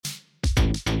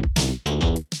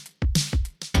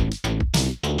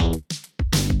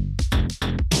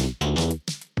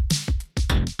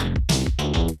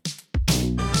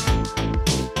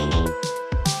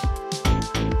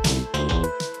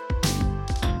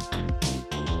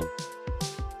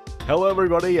Hello,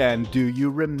 everybody, and do you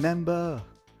remember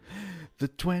the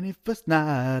 21st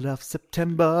night of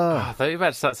September? Oh, I thought you were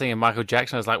about to start singing Michael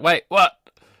Jackson. I was like, wait, what?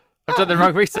 I've done the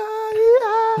wrong research.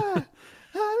 How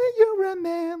do you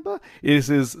remember? This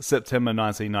is September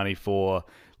 1994,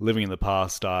 Living in the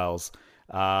Past styles.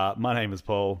 My name is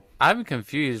Paul. I'm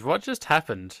confused. What just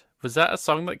happened? Was that a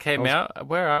song that came out?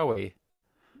 Where are we?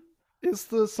 It's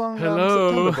the song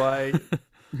Hello. September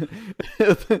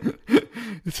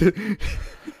by...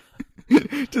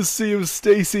 To See of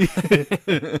Stacy.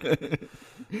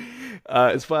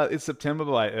 It's September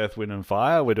by Earth, Wind and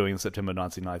Fire. We're doing September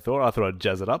 1994. I thought I'd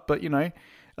jazz it up, but no.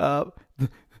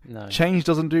 Change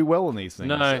doesn't do well in these things.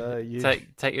 No,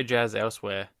 take your jazz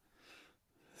elsewhere.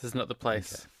 This is not the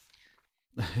place.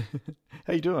 Okay.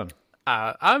 How you doing?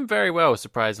 I'm very well,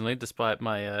 surprisingly, despite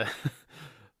my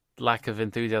lack of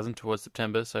enthusiasm towards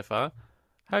September so far.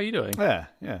 How are you doing? Yeah,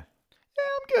 I'm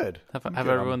good. Have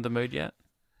I ruined the mood yet?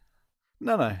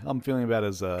 No, I'm feeling about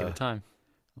as... Give it time.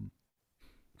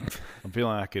 I'm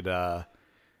feeling I could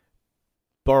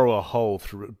borrow a hole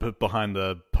behind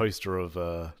the poster of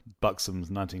Buxom's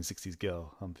 1960s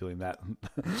girl. I'm feeling that.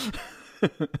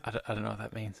 I don't know what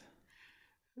that means.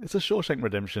 It's a Shawshank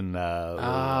Redemption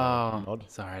nod.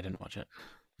 Sorry, I didn't watch it.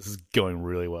 This is going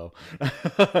really well.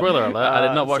 Spoiler alert, I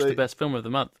did not watch the best film of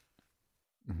the month.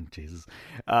 Jesus.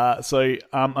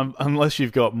 Unless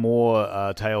you've got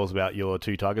more tales about your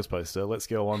Two Tigers poster, let's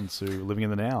go on to Living in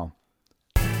the Now.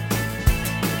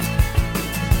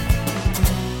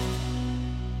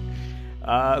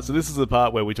 So this is the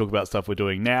part where we talk about stuff we're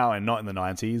doing now and not in the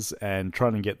 90s and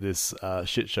trying to get this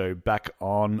shit show back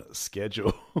on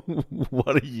schedule.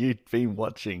 What have you been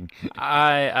watching?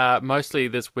 Mostly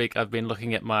this week I've been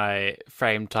looking at my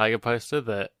framed tiger poster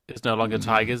that is no longer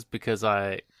tigers because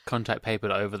I contact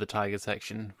papered over the tiger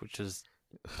section, which is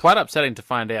quite upsetting to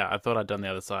find out. I thought I'd done the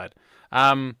other side.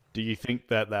 Do you think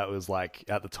that was like,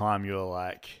 at the time you were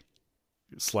like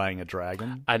slaying a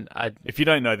dragon? If you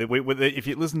don't know, if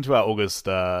you listen to our August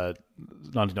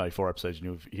 1994 episodes,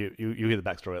 you hear the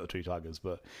backstory about the two tigers.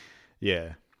 But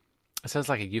yeah, it sounds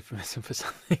like a euphemism for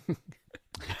something.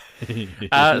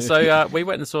 So we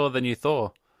went and saw the new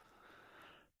Thor.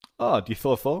 Oh, do you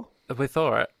Thor? We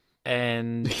saw it,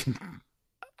 and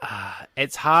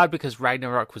it's hard because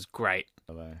Ragnarok was great.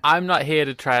 I'm not here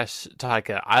to trash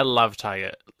Taika. I love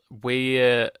Taika.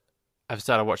 I've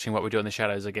started watching What We Do in the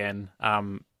Shadows again.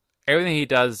 Everything he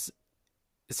does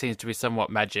seems to be somewhat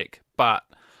magic, but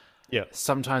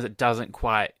sometimes it doesn't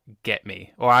quite get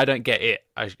me, or I don't get it,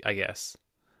 I guess.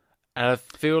 And I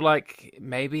feel like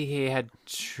maybe he had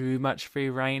too much free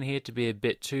reign here to be a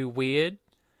bit too weird.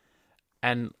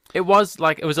 And it was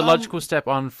a logical step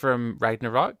on from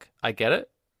Ragnarok. I get it,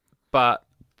 but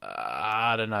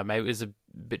I don't know. Maybe it was a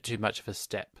bit too much of a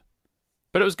step,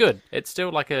 but it was good. It's still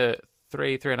like a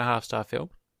 3.5 star film.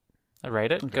 I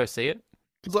rate it. Okay. Go see it.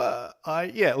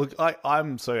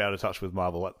 I'm so out of touch with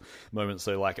Marvel at the moment,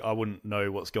 so like I wouldn't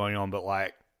know what's going on. But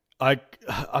like I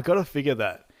got to figure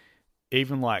that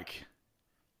even like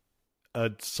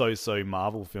a so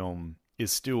Marvel film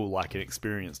is still like an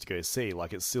experience to go see.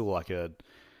 Like it's still like I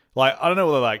don't know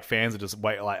whether like fans are just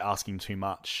asking too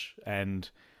much, and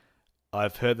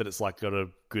I've heard that it's like got a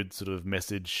good sort of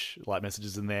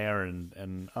messages in there,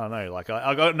 and I don't know, like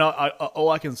all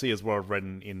I can see is what I've read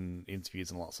in interviews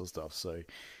and lots of stuff. So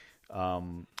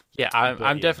I'm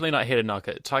definitely not here to knock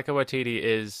it. Taika Waititi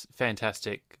is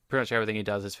fantastic. Pretty much everything he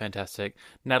does is fantastic.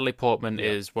 Natalie Portman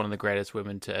is one of the greatest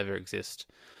women to ever exist.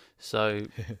 So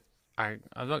I'm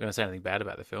not going to say anything bad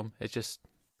about the film. It's just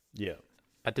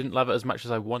I didn't love it as much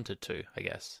as I wanted to, I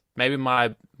guess. Maybe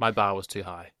my bar was too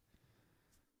high.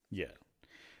 Yeah.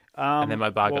 And then my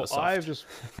bar got soft. I've just...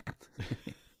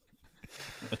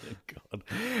 God.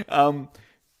 On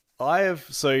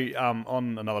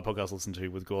another podcast I listened to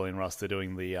with Gorley and Russ, they're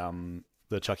doing the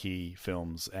Chucky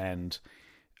films, and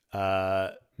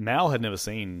Mal had never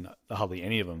seen hardly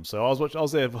any of them. So I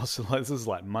was there. This is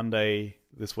like Monday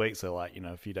this week, so like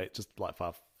a few days, just like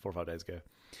 4 or 5 days ago.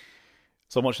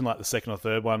 So I'm watching like the second or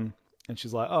third one, and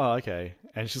she's like, "Oh, okay,"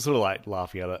 and she's sort of like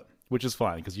laughing at it, which is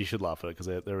fine because you should laugh at it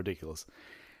because they're ridiculous.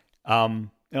 And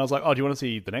I was like, "Oh, do you want to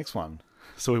see the next one?"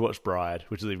 So we watched Bride,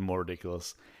 which is even more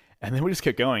ridiculous, and then we just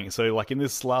kept going. So like in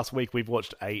this last week, we've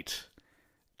watched 8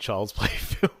 Child's Play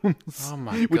films. Oh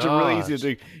my god! Which are really easy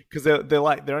to do because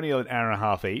they're only an hour and a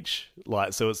half each.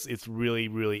 Like, so it's really,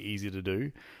 really easy to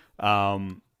do.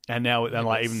 And And now, and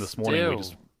like even this morning,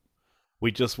 Still.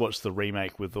 we just watched the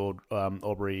remake with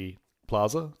Aubrey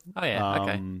Plaza. Oh yeah,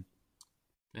 okay.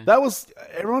 Yeah. That was,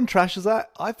 everyone trashes that.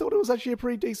 I thought it was actually a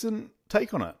pretty decent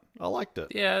take on it. I liked it.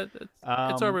 Yeah,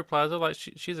 it's Aubrey Plaza. Like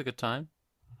she's a good time.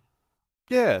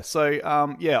 Yeah. So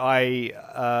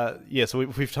so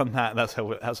we've done that. That's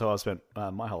how I spent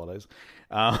my holidays.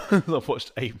 I've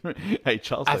watched a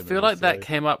Charles Play I feel movie, like that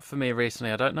came up for me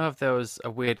recently. I don't know if there was a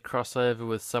weird crossover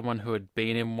with someone who had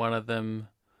been in one of them,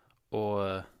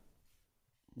 or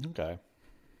okay.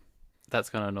 That's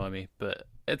going to annoy me, but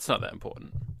it's not that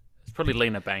important. It's probably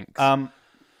Lena Banks.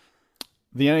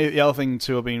 The other thing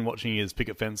too I've been watching is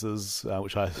Picket Fences,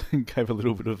 which I gave a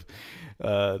little bit of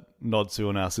nod to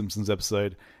on our Simpsons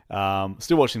episode.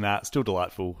 Still watching that, still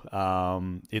delightful.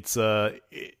 It's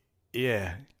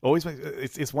always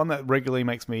it's one that regularly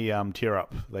makes me tear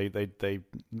up. They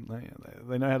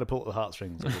know how to pull at the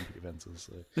heartstrings on Picket Fences.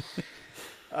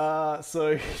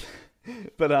 So.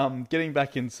 But getting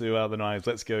back into the 90s,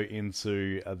 let's go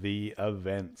into the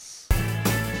events.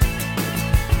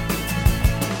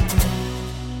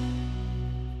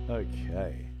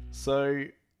 Okay, so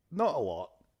not a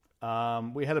lot.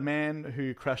 We had a man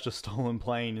who crashed a stolen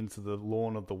plane into the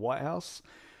lawn of the White House.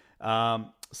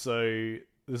 So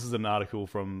this is an article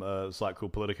from a site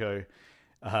called Politico.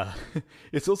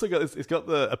 It's also got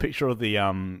a picture of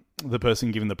the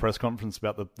person giving the press conference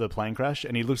about the plane crash,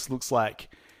 and he looks like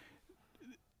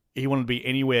he wanted to be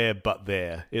anywhere but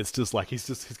there. It's just like he's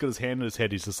got his hand on his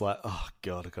head. He's just like, oh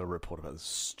god, I got to report about this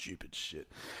stupid shit.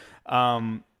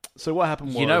 So what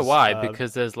happened was, you know why?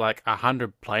 Because there's like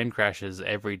 100 plane crashes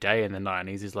every day in the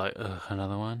 90s. He's like, ugh,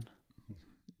 another one.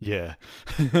 Yeah,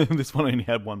 this one only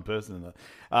had one person in it.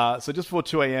 So just before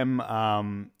 2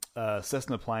 a.m.,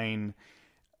 Cessna plane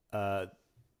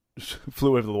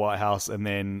flew over the White House and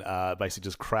then basically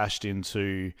just crashed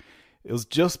into. It was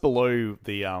just below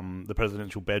the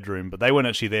presidential bedroom, but they weren't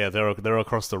actually there. They're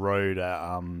across the road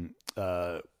at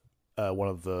one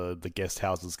of the guest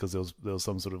houses because there was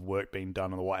some sort of work being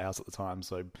done in the White House at the time.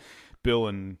 So Bill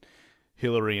and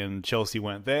Hillary and Chelsea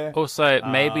weren't there. Also,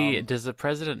 maybe does the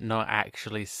president not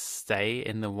actually stay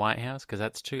in the White House because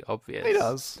that's too obvious? He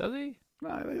does. Does he?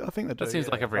 No, I think they do. That seems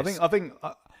like a risk. I think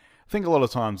a lot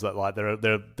of times that like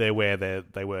they're where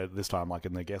they were this time, like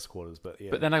in their guest quarters. But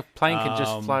yeah. But then a plane could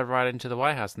just fly right into the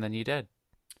White House and then you're dead.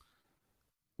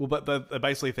 Well, but they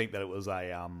basically think that it was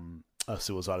a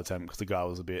suicide attempt because the guy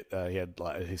was he had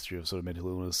like a history of sort of mental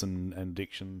illness and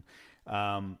addiction.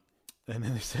 And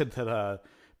then they said that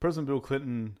President Bill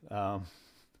Clinton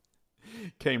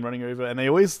came running over, and they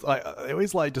always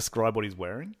describe what he's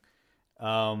wearing.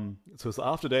 So it's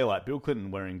after daylight. Bill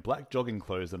Clinton wearing black jogging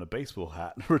clothes and a baseball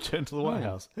hat returned to the White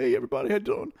House. Hey everybody, how you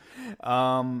doing?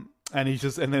 And then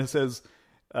it says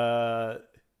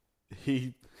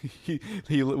he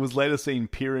was later seen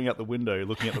peering out the window,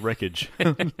 looking at the wreckage.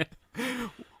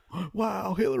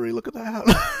 Wow, Hillary, look at that.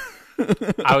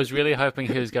 I was really hoping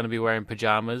he was going to be wearing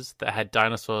pajamas that had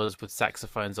dinosaurs with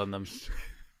saxophones on them.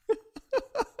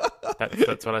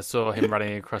 That's what I saw him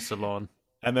running across the lawn.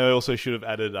 And they also should have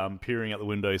added peering out the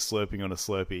window, slurping on a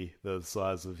Slurpee the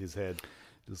size of his head.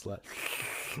 Just like...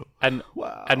 And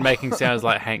wow. And making sounds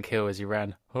like Hank Hill as he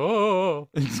ran. Oh!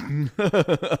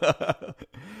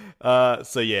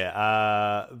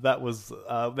 That was...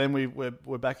 then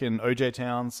we're back in OJ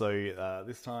Town, so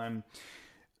this time...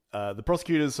 the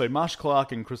prosecutors, so Marsh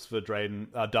Clark and Christopher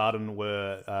Darden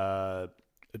were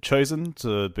chosen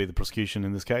to be the prosecution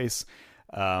in this case.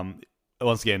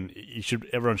 Once again,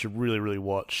 everyone should really, really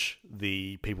watch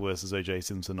the People vs. O.J.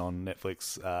 Simpson on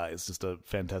Netflix. It's just a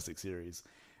fantastic series.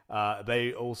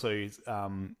 They also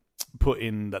put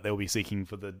in that they'll be seeking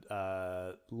for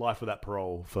the life without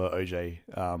parole for O.J.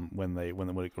 when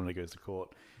it goes to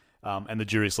court. And the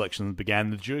jury selection began.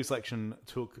 The jury selection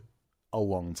took a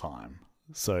long time.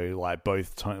 So like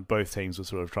both teams were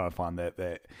sort of trying to find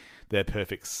their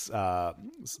perfect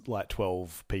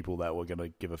 12 people that were going to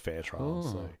give a fair trial.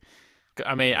 So.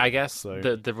 I mean, I guess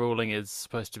the ruling is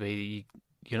supposed to be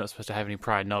you're not supposed to have any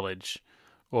prior knowledge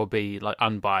or be like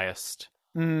unbiased.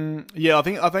 Yeah, I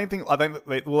think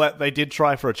they did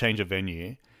try for a change of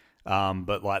venue,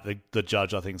 but like the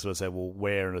judge I think sort of said, well,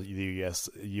 where in the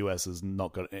US is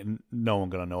not going, no one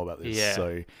going to know about this. Yeah.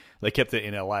 So they kept it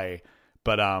in LA,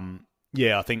 but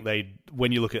yeah, I think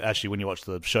when you watch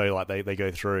the show, like they go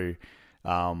through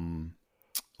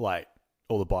like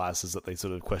all the biases that they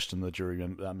sort of question the jury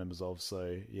members of.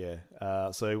 So yeah,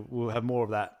 so we'll have more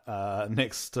of that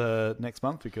next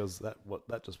month because that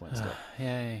just won't stop.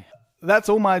 Yay. That's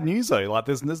all my news though. Like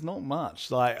there's not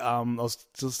much. Like I was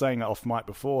just saying off mic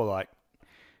before. Like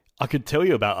I could tell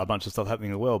you about a bunch of stuff happening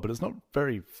in the world, but it's not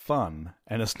very fun.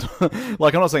 And it's not,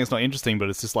 like, I'm not saying it's not interesting, but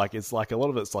it's just like, it's like a lot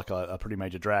of it's like a pretty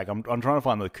major drag. I'm trying to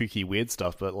find the kooky, weird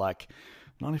stuff, but like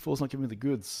 94's not giving me the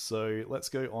goods. So let's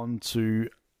go on to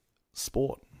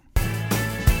sport.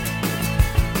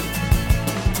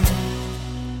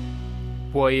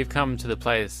 Well, you've come to the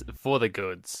place for the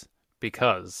goods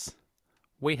because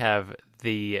we have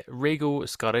the Regal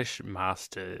Scottish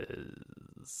Masters.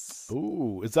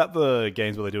 Ooh, is that the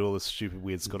games where they do all this stupid,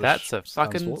 weird Scottish? That's a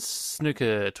fucking sports?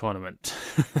 snooker tournament.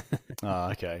 Oh,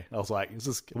 okay. I was like,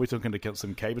 are we talking to get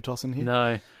some caber toss in here?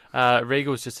 No,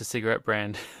 Regal's just a cigarette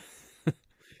brand.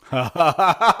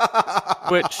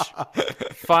 Which,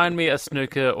 find me a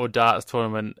snooker or darts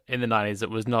tournament in the 90s that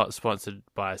was not sponsored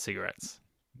by cigarettes.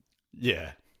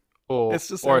 Yeah. Or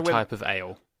a type of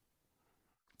ale.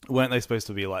 Weren't they supposed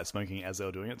to be like smoking as they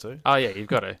were doing it too? Oh yeah, you've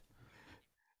got to.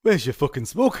 Where's your fucking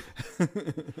smoke?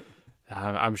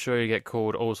 I'm sure you get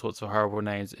called all sorts of horrible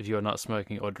names if you're not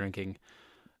smoking or drinking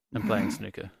and playing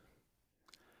snooker.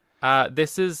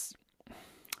 This is...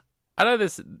 I know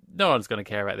this. No one's going to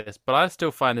care about this, but I still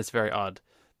find this very odd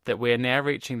that we're now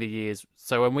reaching the years...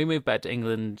 So when we moved back to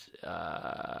England...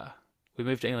 we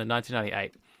moved to England in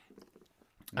 1998,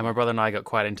 and my brother and I got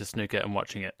quite into snooker and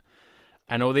watching it.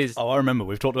 And all these... Oh, I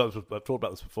remember. I've talked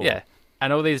about this before. Yeah.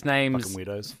 And all these names... Fucking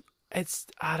weirdos. It's...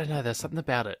 I don't know. There's something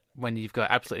about it when you've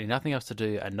got absolutely nothing else to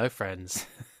do and no friends.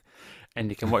 And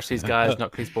you can watch these guys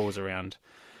knock these balls around.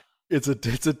 It's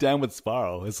a downward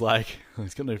spiral. It's like,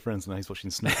 he's got no friends now he's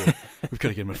watching snooker. We've got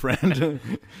to get him a friend.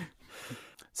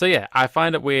 So yeah, I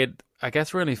find it weird. I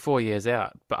guess we're only 4 years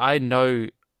out, but I know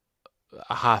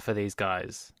half of these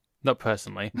guys. Not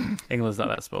personally. England's not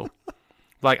that small.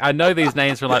 Like, I know these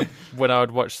names from like when I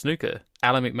would watch snooker.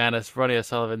 Alan McManus, Ronnie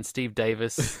O'Sullivan, Steve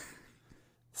Davis,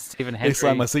 Stephen Hendry. He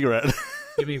slammed my cigarette.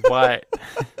 Jimmy White.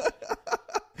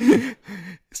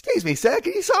 Excuse me, sir,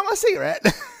 can you sign my cigarette?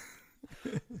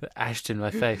 Ashed in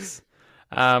my face.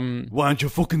 Why aren't you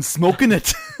fucking smoking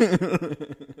it? Because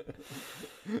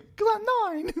I'm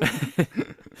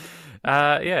 9.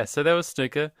 Yeah, so there was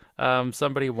snooker.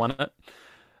 Somebody won it.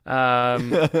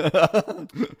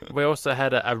 We also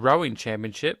had a rowing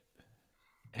championship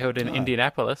held in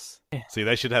Indianapolis. See,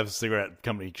 they should have a cigarette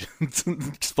company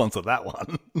sponsor that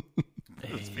one.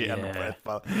 Yeah.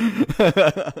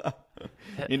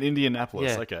 In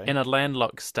Indianapolis, Yeah, okay. in a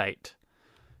landlocked state.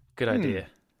 Good idea.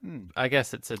 I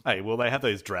guess it's a... Hey, well, they have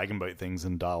those dragon boat things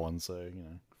in Darwin, so, you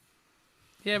know.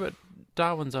 Yeah, but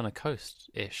Darwin's on a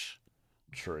coast-ish.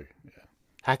 True, yeah.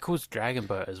 How cool's Dragon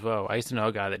Boat as well? I used to know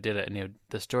a guy that did it, and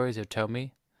the stories he'd tell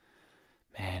me,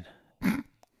 man,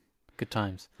 good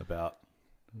times. About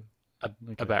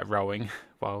rowing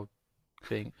while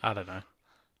being, I don't know.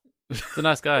 He's a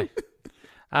nice guy.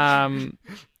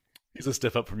 He's a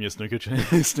step up from your snooker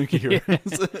heroes.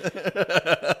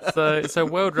 So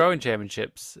World Rowing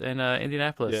Championships in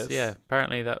Indianapolis. Yes. Yeah,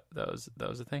 apparently that was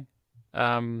a thing.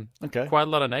 Okay. Quite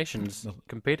a lot of nations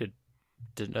competed.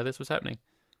 Didn't know this was happening.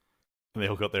 And they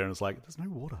all got there and it's like, there's no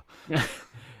water.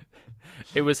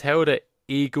 It was held at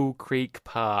Eagle Creek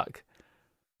Park.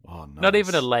 Oh, nice. Not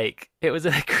even a lake. It was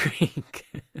in a creek.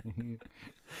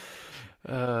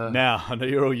 Now, I know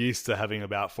you're all used to having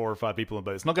about 4 or 5 people in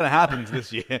boats. It's not going to happen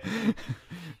this year.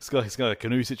 It's got a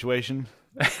canoe situation.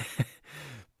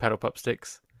 Paddle pop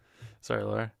sticks. Sorry,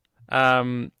 Laura.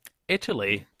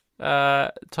 Italy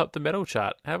topped the medal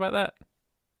chart. How about that?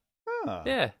 Ah.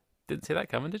 Yeah. Didn't see that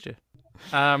coming, did you?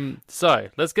 So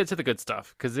let's get to the good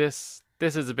stuff, because this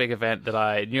is a big event that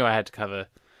I knew I had to cover.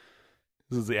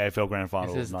 This is the AFL Grand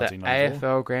Final This is of the 1994.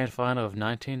 AFL Grand Final of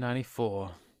 1994.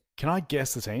 Can I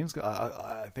guess the teams?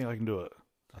 I think I can do it.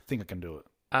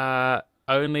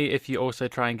 Only if you also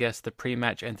try and guess the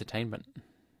pre-match entertainment.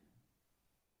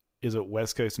 Is it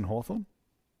West Coast and Hawthorn?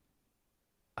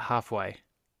 Halfway.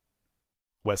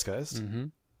 West Coast. Mm-hmm.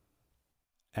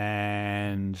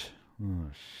 And... oh,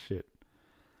 shit.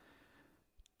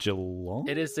 Geelong?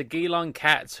 It is the Geelong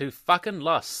Cats who fucking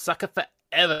lost. Sucker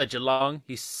forever, Geelong.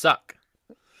 You suck.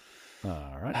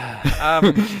 All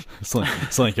right.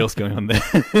 Something else going on there.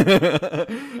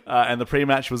 And the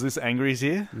pre-match, was this Angry's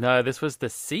here? No, this was the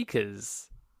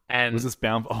Seekers. And Was this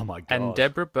bound? Oh my god! and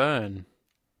Deborah Byrne.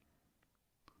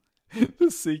 The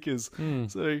Seekers.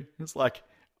 So it's like,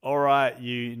 all right,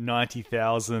 you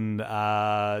 90,000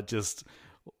 just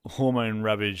hormone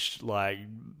ravaged, like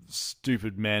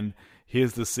stupid men.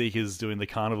 Here's the Seekers doing the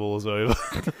carnival is over.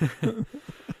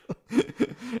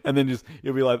 And then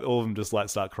you'll be like, all of them just like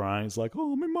start crying. It's like,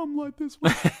 oh, my mum like this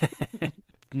one.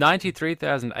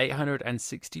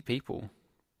 93,860 people.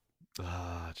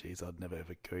 Ah, jeez, I'd never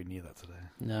ever go near that today.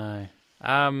 No.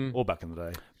 Or back in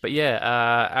the day. But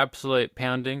yeah, absolute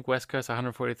pounding. West Coast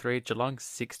 143, Geelong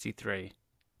 63.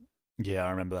 Yeah,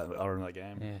 I remember that. I remember that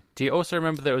game. Yeah. Do you also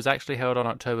remember that it was actually held on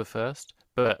October 1st?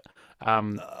 But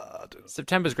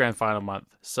September's grand final month.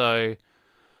 So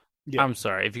yeah. I'm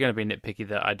sorry if you're going to be nitpicky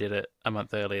that I did it a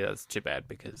month early. That's too bad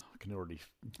because I can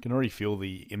already feel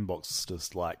the inbox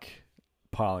just like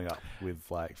piling up with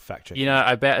like fact checking. You know,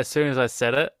 I bet as soon as I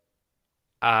said it,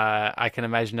 I can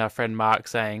imagine our friend Mark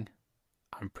saying,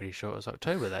 "I'm pretty sure it was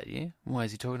October that year. Why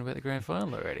is he talking about the grand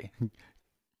final already?"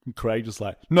 Craig just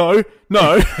like, no.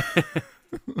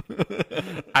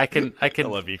 I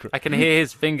love you, Craig. I can hear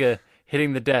his finger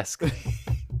hitting the desk.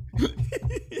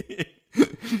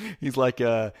 He's like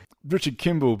Richard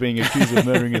Kimball being accused of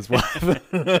murdering his wife.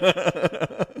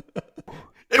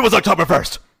 It was October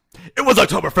 1st. It was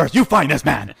October 1st. You find this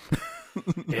man.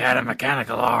 He had a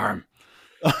mechanical arm.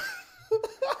 It's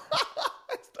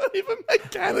not even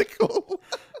mechanical.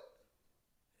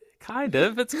 Kind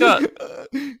of. It's got...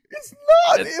 It's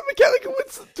not. Mechanical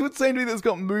would seem to me that it's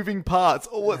got moving parts.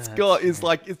 All it's got is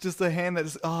like, it's just a hand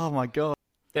that's... Oh my God.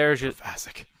 There's just...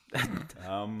 Classic.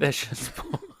 There's just...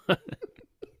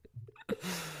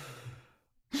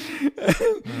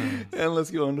 And let's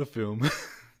go on to film.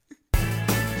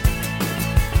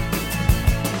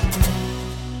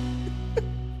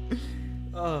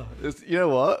 You know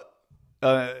what?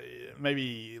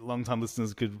 Maybe long-time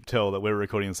listeners could tell that we're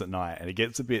recording this at night, and it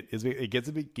gets a bit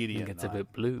giddy. It gets a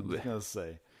bit blue. I was gonna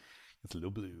say it's a little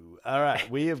blue. All right,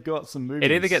 we have got some movies.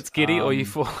 It either gets giddy or you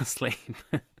fall asleep.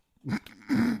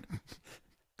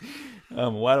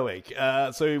 Wide awake.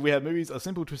 So we have movies: A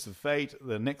Simple Twist of Fate,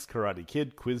 The Next Karate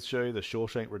Kid, Quiz Show, The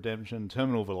Shawshank Redemption,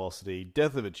 Terminal Velocity,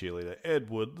 Death of a Cheerleader,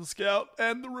 Ed Wood, The Scout,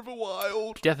 and The River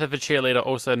Wild. Death of a Cheerleader,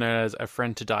 also known as A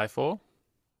Friend to Die For,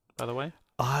 by the way.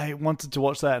 I wanted to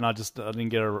watch that, and I didn't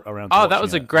get around to watching it. Oh, that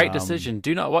was a great decision.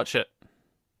 Do not watch it.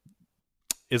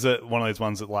 Is it one of those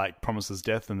ones that like promises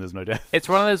death and there's no death? It's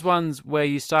one of those ones where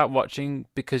you start watching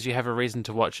because you have a reason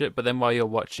to watch it, but then while you're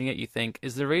watching it, you think,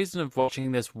 is the reason of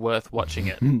watching this worth watching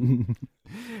it?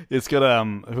 It's got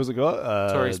who's it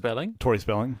got? Tori Spelling. Tori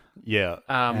Spelling, yeah,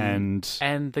 and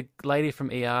the lady from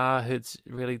ER who's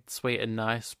really sweet and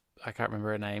nice. I can't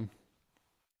remember her name.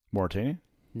 Moratini?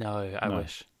 No, I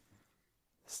wish.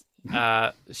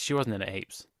 She wasn't in it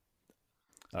heaps.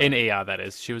 In ER, that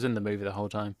is. She was in the movie the whole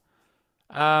time.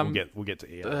 We'll get to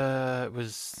ER.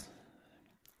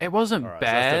 It wasn't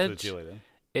bad. So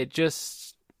it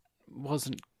just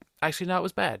wasn't. Actually, no, it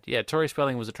was bad. Yeah, Tori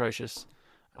Spelling was atrocious.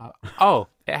 It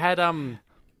had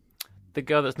the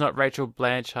girl that's not Rachel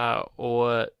Blanchard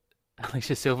or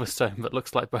Alicia Silverstone, but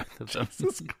looks like both of them.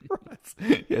 Jesus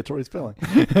Christ! Yeah, Tori Spelling.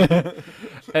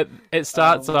 It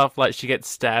starts off like she gets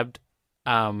stabbed.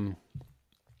 And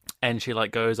she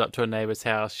like goes up to a neighbor's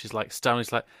house. She's like stunned.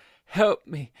 She's like, "Help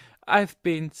me! I've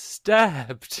been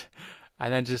stabbed!"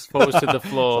 And then just falls to the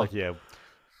floor. It's like, yeah,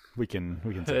 we can.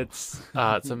 Tell.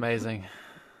 It's amazing.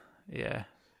 Yeah,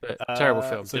 but terrible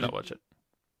film. Do not watch it.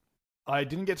 I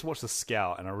didn't get to watch The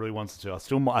Scout, and I really wanted to. I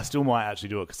still might actually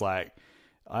do it because like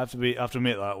I have to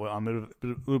admit like I'm a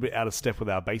little bit out of step with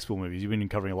our baseball movies. You've been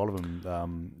covering a lot of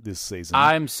them this season.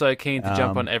 I'm so keen to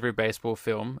jump on every baseball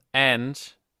film, and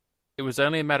it was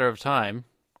only a matter of time.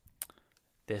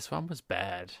 This one was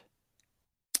bad.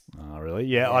 Oh, really?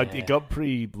 Yeah. It got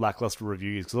pretty lackluster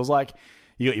reviews because I was like,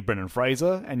 you got your Brendan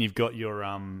Fraser, and you've got your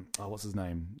what's his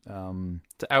name?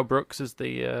 Al Brooks is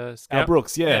the Scout. Al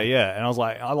Brooks, yeah. And I was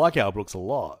like, I like Al Brooks a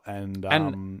lot, and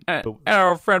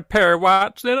our friend Perry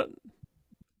White's in it.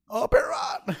 Oh, Perry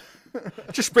White!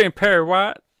 Just being Perry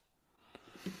White.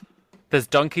 There's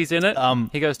donkeys in it.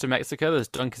 He goes to Mexico. There's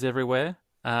donkeys everywhere.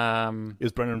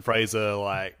 Is Brendan Fraser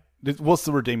like? What's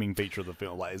the redeeming feature of the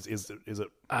film? Like, is it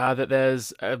that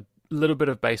there's a little bit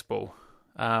of baseball.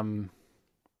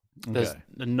 There's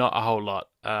not a whole lot.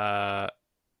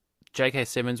 J.K.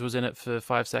 Simmons was in it for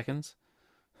 5 seconds.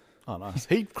 Oh, nice.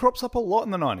 He crops up a lot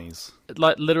in the 90s.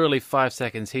 Like, literally 5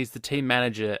 seconds. He's the team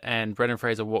manager, and Brendan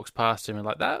Fraser walks past him and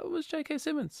like, that was J.K.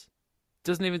 Simmons.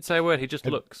 Doesn't even say a word. He just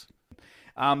looks.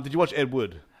 Did you watch Ed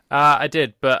Wood? I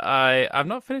did, but I'm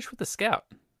not finished with The Scout.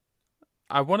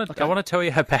 I want to tell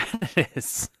you how bad it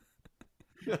is.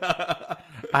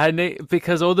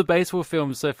 Because all the baseball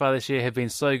films so far this year have been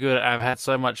so good. I've had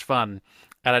so much fun,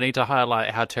 and I need to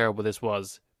highlight how terrible this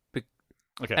was.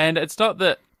 Okay, and it's not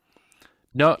that.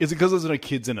 No, is it because there's no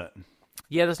kids in it?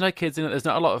 Yeah, there's no kids in it. There's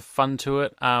not a lot of fun to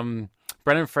it.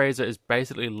 Brendan Fraser is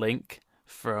basically Link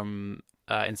from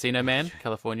Encino Man,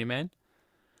 California Man.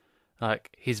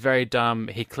 Like, he's very dumb.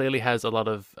 He clearly has a lot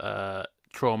of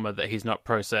trauma that he's not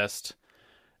processed.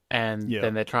 And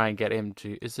then they try and get him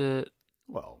to...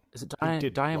 Well, Is it he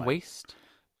did, Diane like- Wiest?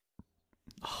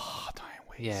 Oh, Diane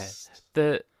Weiss.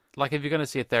 Yeah. If you're going to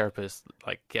see a therapist,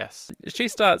 like, yes. She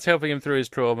starts helping him through his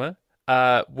trauma,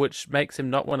 which makes him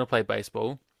not want to play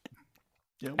baseball.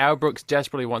 Yep. Al Brooks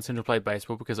desperately wants him to play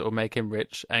baseball because it will make him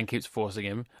rich and keeps forcing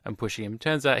him and pushing him.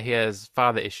 Turns out he has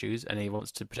father issues and he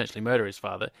wants to potentially murder his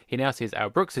father. He now sees Al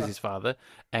Brooks as his father,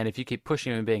 and if you keep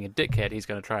pushing him and being a dickhead, he's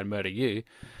going to try and murder you.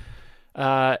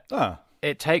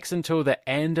 It takes until the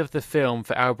end of the film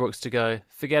for Al Brooks to go,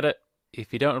 forget it.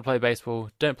 If you don't want to play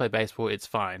baseball, don't play baseball. It's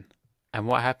fine. And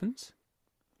what happens?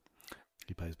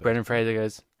 He plays baseball. Brendan Fraser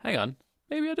goes, hang on,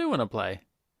 maybe I do want to play.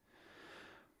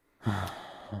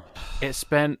 It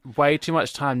spent way too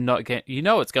much time not getting... You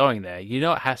know it's going there. You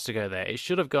know it has to go there. It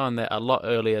should have gone there a lot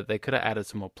earlier. They could have added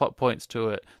some more plot points to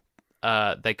it.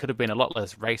 They could have been a lot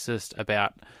less racist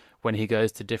about when he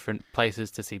goes to different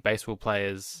places to see baseball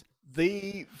players.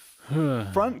 The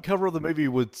front cover of the movie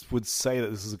would say that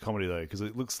this is a comedy, though, because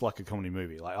it looks like a comedy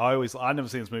movie. Like I've never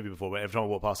seen this movie before, but every time I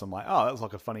walk past, I'm like, oh, that's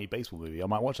like a funny baseball movie. I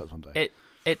might watch that someday.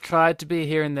 It tried to be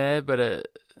here and there, but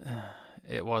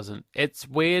it wasn't. It's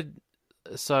weird.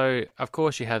 So of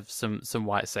course you have some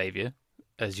white savior,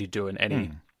 as you do in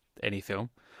any film.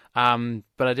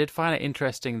 But I did find it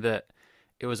interesting that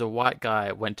it was a white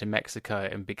guy went to Mexico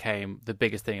and became the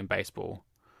biggest thing in baseball.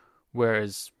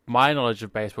 Whereas my knowledge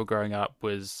of baseball growing up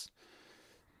was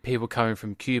people coming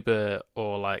from Cuba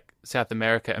or like South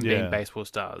America and being baseball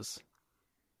stars.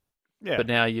 Yeah. But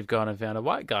now you've gone and found a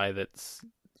white guy that's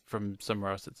from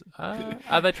somewhere else.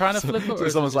 Are they trying to flip it? So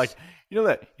someone's like, you know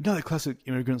that classic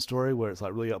immigrant story where it's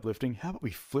like really uplifting? How about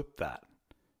we flip that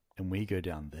and we go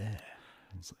down there?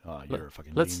 It's like, oh, you're a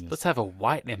fucking genius. Let's have a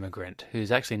white immigrant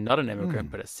who's actually not an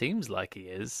immigrant, but it seems like he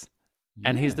is.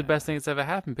 And he's the best thing that's ever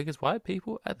happened because white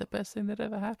people are the best thing that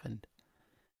ever happened.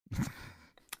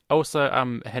 Also,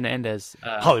 Hernandez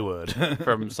Hollywood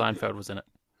from Seinfeld was in it.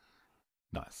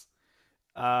 Nice.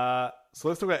 So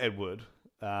let's talk about Ed Wood.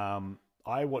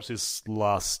 I watched this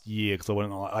last year because I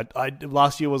went.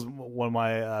 Last year was one of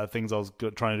my things I was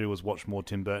trying to do was watch more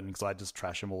Tim Burton because I just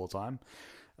trash him all the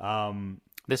time.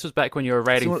 This was back when you were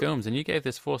rating films, and you gave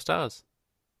this 4 stars.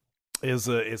 I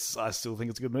still think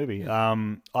it's a good movie.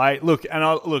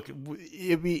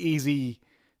 It'd be easy,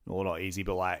 well, not easy,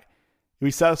 but like it'd be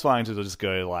satisfying to just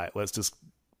go like, let's just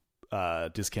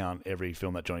discount every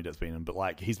film that Johnny Depp's been in. But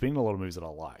like, he's been in a lot of movies that I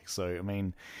like. So I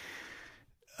mean,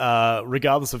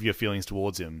 regardless of your feelings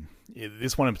towards him,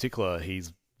 this one in particular,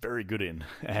 he's very good in,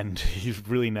 and he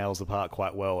really nails the part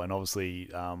quite well, and obviously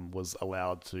was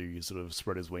allowed to sort of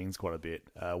spread his wings quite a bit.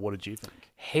 What did you think?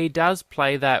 He does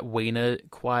play that wiener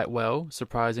quite well,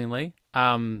 surprisingly.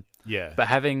 Yeah. But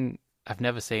I've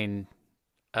never seen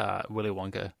Willy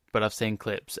Wonka, but I've seen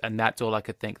clips, and that's all I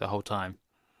could think the whole time.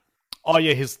 Oh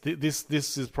yeah,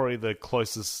 this is probably the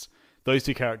closest. Those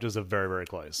two characters are very, very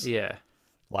close. Yeah.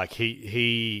 Like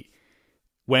he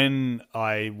when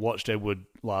I watched Ed Wood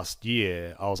last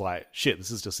year, I was like, shit,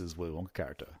 this is just his Willy Wonka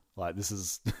character. Like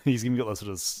he's even got the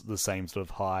sort of the same sort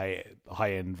of high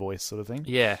end voice sort of thing.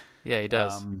 Yeah, he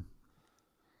does.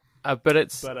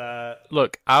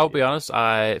 Look, I'll be honest,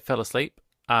 I fell asleep.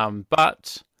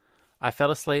 But I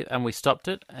fell asleep and we stopped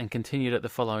it and continued it the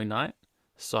following night.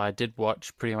 So I did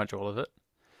watch pretty much all of it.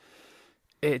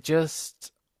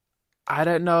 I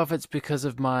don't know if it's because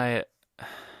of my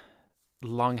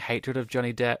long hatred of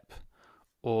Johnny Depp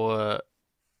or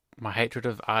my hatred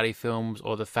of arty films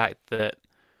or the fact that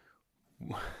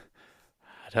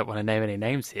I don't want to name any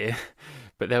names here,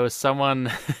 but there was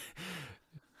someone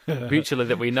mutually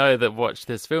that we know that watched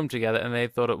this film together and they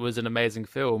thought it was an amazing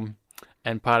film,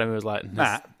 and part of me was like,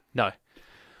 Matt? No.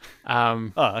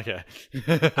 Okay.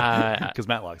 Because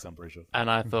Matt likes it, I'm pretty sure. And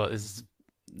I thought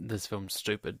this film's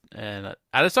stupid, and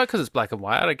it's not because it's black and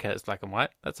white. I don't care it's black and white.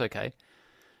 That's okay.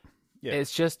 Yeah.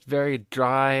 It's just very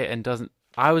dry and doesn't.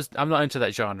 I'm not into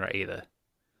that genre either.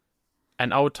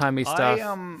 And old timey stuff,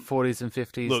 40s and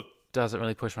 50s, doesn't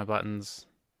really push my buttons.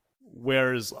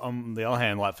 Whereas on the other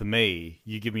hand, like for me,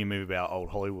 you give me a movie about old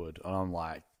Hollywood, and I'm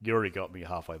like, you already got me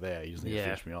halfway there. You just need to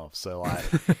finish me off. So like,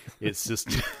 it's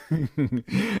just.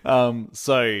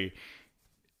 So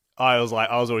I was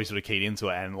already sort of keyed into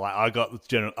it, and like I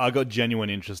got genuine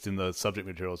interest in the subject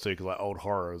material too, because like old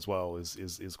horror as well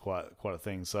is quite a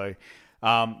thing. So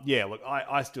look,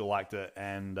 I still liked it,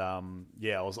 and I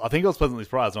think I was pleasantly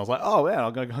surprised, and I was like, oh yeah,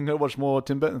 I'm gonna watch more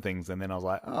Tim Burton things, and then I was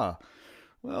like,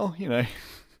 well,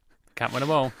 can't win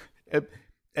them all.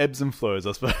 Ebbs and flows,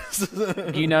 I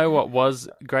suppose. You know what was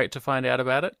great to find out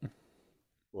about it?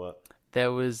 What?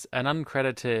 There was an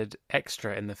uncredited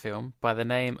extra in the film by the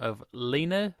name of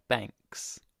Lena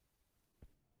Banks.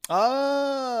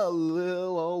 Ah,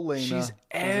 little old Lena. She's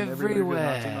Every movie of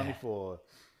everywhere. 1994.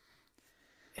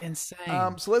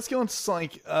 Insane. So let's go on to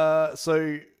something. I'll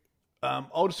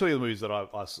just tell you the movies that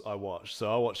I watched.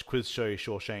 So I watched Quiz Show,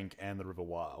 Shawshank, and The River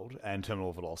Wild, and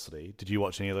Terminal Velocity. Did you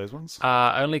watch any of those ones?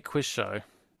 Only Quiz Show.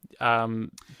 Terminal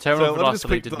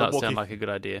Velocity did not sound like a good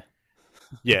idea.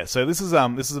 Yeah, so this is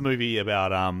a movie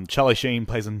about Charlie Sheen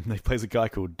plays a guy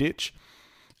called Ditch.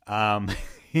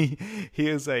 He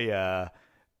is a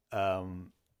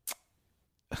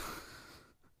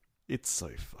it's so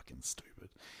fucking stupid.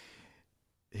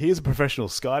 He is a professional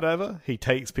skydiver. He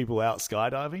takes people out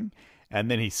skydiving,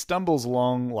 and then he stumbles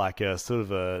along like a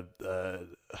sort of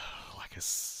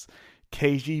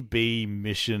KGB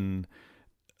mission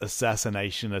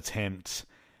assassination attempt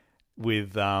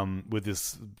with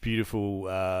this beautiful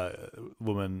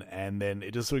woman, and then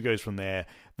it just sort of goes from there.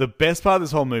 The best part of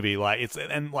this whole movie, I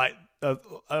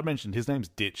mentioned his name's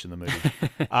Ditch in the movie.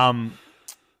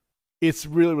 It's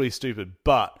really, really stupid,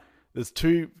 but there's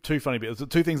two funny bits. There's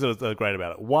two things that are great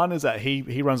about it. One is that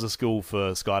he runs a school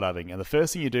for skydiving, and the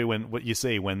first thing you do when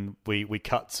we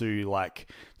cut to like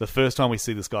the first time we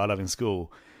see the skydiving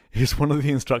school is one of the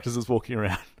instructors is walking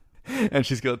around, and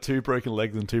she's got 2 broken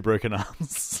legs and 2 broken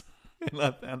arms. And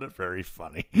I found it very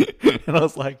funny. And I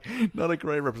was like, not a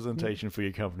great representation for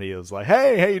your company. It was like,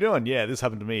 hey, how you doing? Yeah, this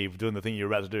happened to me doing the thing you're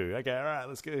about to do. Okay, all right,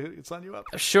 let's go sign you up.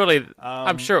 Surely,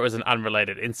 I'm sure it was an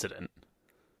unrelated incident.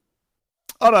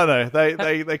 Oh no,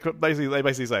 they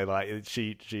basically say like her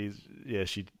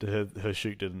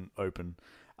chute didn't open.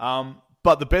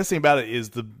 But the best thing about it is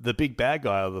the big bad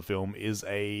guy of the film is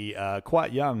a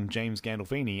quite young James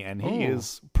Gandolfini, and he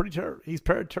is pretty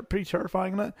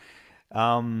terrifying in it.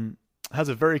 Has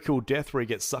a very cool death where he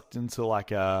gets sucked into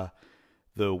like the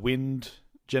wind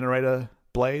generator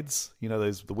blades,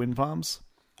 the wind farms.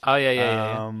 Oh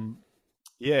yeah.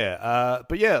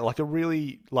 But yeah, like a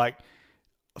really like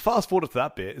fast forward to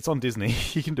that bit. It's on Disney.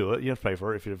 You can do it. You have to pay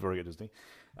for it if you've already got Disney.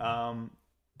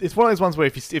 It's one of those ones where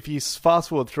if you fast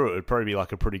forward through it, it'd probably be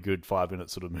like a pretty good 5-minute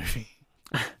sort of movie.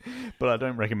 But I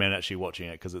don't recommend actually watching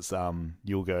it because it's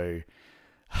you'll go,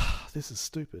 this is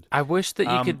stupid. I wish that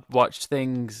you could watch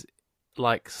things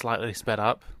like slightly sped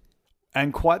up.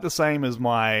 And quite the same as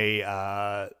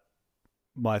my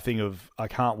my thing of I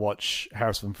can't watch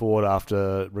Harrison Ford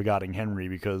regarding Henry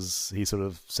because he sort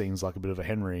of seems like a bit of a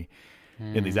Henry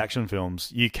in these action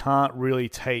films. You can't really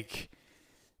take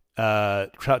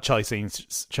Charlie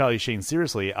Sheen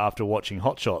seriously after watching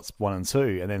Hot Shots 1 and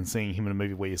 2 and then seeing him in a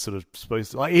movie where you're sort of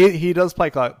supposed to like he does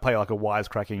play like a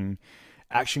wisecracking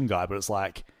action guy, but it's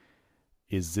like,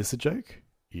 is this a joke?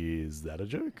 Is that a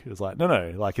joke? It's like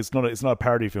no, like it's not a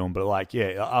parody film, but like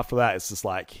after that it's just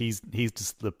like he's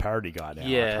just the parody guy now.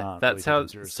 Yeah, that's how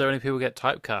so many people get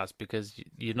typecast because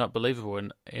you're not believable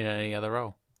in any other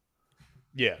role.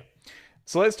 Yeah.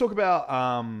 So let's talk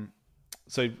about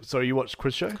so you watched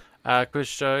Quiz Show? Quiz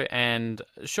Show and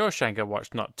Shawshank I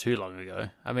watched not too long ago.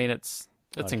 I mean it's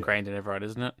ingrained in everyone,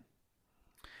 isn't it?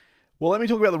 Well, let me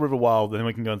talk about The River Wild, and then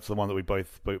we can go into the one that we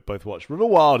both watched. River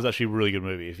Wild is actually a really good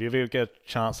movie. If you ever get a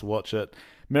chance to watch it,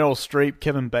 Meryl Streep,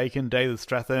 Kevin Bacon, David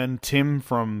Strathairn, Tim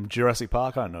from Jurassic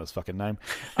Park, I don't know his fucking name,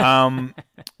 and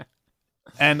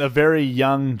a very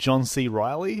young John C.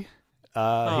 Reilly. He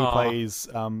plays...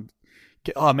 oh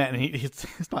man,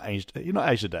 he's not aged. You're not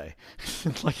aged a day.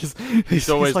 Like he's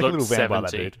always like looked a little vampire, 70.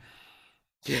 that dude.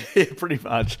 Yeah, pretty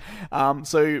much.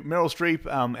 So Meryl Streep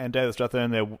and David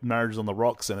Strathairn, their marriage is on the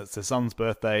rocks, and it's their son's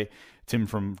birthday. Tim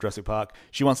from Jurassic Park.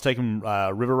 She wants to take him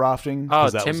river rafting. Oh,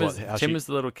 Tim is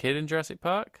the little kid in Jurassic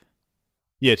Park.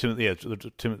 Yeah, Tim,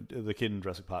 the kid in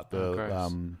Jurassic Park.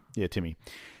 Timmy.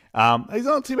 He's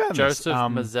not too bad. Joseph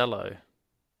Mazzello.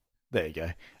 There you go.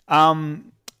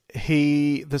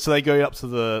 So they go up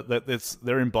to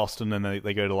they're in Boston, and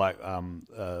they go to like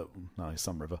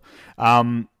some river.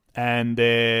 And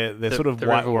they're sort of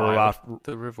whitewater raft.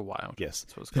 The River Wild. Yes,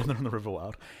 that's what it's called. They're on the River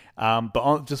Wild.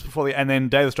 Just before and then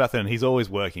David Strathairn, he's always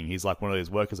working. He's like one of those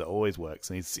workers that always works,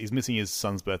 and he's missing his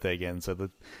son's birthday again. So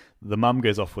the mum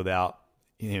goes off without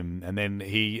him, and then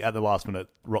he at the last minute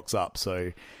rocks up.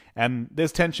 So, and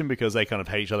there's tension because they kind of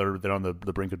hate each other. They're on the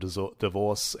brink of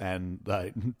divorce, and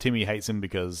Timmy hates him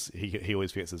because he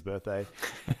always forgets his birthday.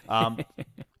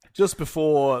 Just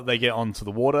before they get onto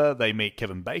the water, they meet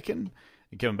Kevin Bacon.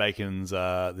 And Kevin Bacon's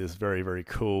this very, very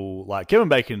cool... Like, Kevin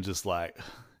Bacon just, like...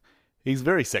 He's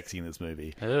very sexy in this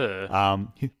movie.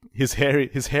 His hair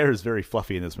is very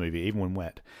fluffy in this movie, even when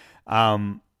wet.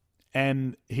 And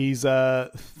he's... the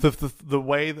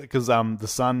way that... Because the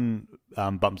son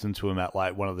bumps into him at,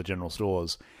 like, one of the general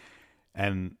stores.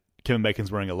 And Kevin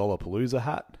Bacon's wearing a Lollapalooza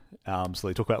hat. So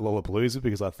they talk about Lollapalooza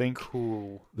because I think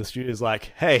the studio's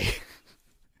like, hey,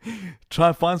 try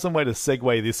and find some way to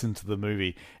segue this into the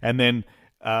movie. And then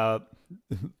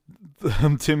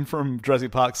Tim from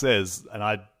Jurassic Park says,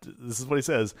 this is what he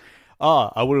says,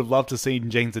 I would have loved to see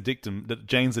Jane's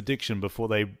Addiction before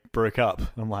they broke up. And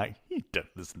I'm like, you don't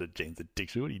listen to Jane's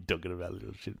Addiction. What are you talking about,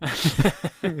 little shit?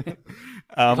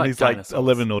 He's like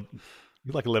 11 or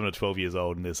 12 years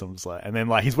old in this. I'm just like, and then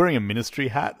like he's wearing a Ministry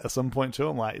hat at some point too.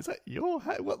 I'm like, is that your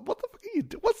hat? What the fuck are you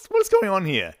doing? What's going on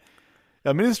here?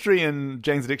 Ministry and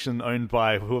Jane's Addiction owned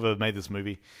by whoever made this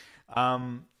movie.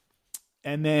 And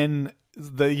then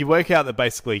you work out that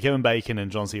basically Kevin Bacon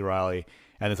and John C. Reilly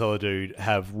and this other dude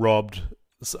have robbed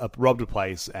a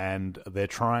place, and they're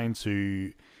trying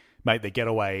to make their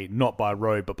getaway not by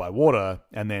road but by water,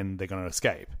 and then they're going to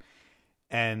escape.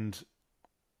 And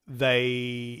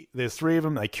there's three of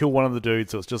them. They kill one of the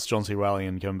dudes, so it's just John C. Reilly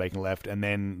and Kevin Bacon left, and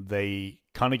then they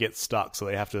kind of get stuck, so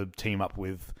they have to team up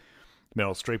with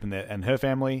Meryl Streep and her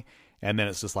family, and then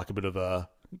it's just like a bit of a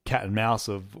cat and mouse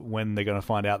of when they're going to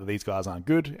find out that these guys aren't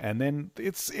good. And then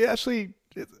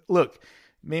look,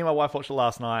 me and my wife watched it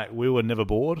last night. We were never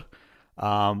bored.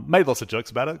 Made lots of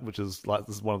jokes about it, which is like,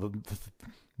 this is one of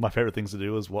my favorite things to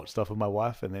do is watch stuff with my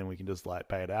wife, and then we can just like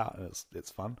pay it out, and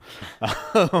it's fun.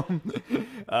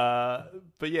 But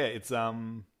yeah, it's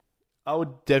I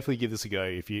would definitely give this a go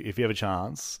if you have a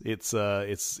chance. It's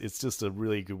just a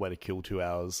really good way to kill 2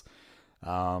 hours.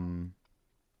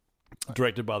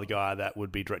 Directed by the guy that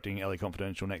would be directing LA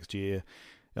Confidential next year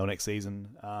or next season.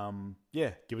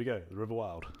 Yeah, give it a go. The River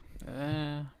Wild.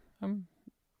 I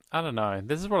don't know.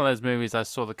 This is one of those movies I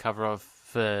saw the cover of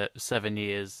for 7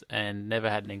 years and never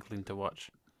had an inkling to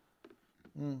watch.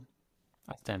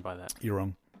 I stand by that. You're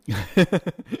wrong. So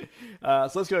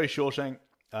let's go to Shawshank.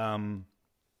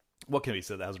 What can be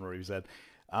said that hasn't already been said?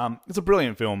 It's a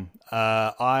brilliant film.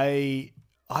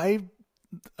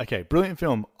 Brilliant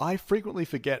film. I frequently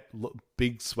forget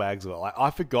big swags of it. Like, I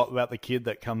forgot about the kid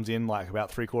that comes in like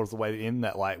about 3/4 of the way in.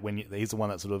 That like he's the one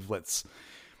that sort of lets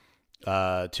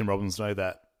Tim Robbins know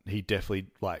that he definitely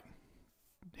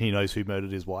he knows who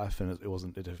murdered his wife, and it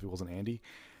wasn't Andy.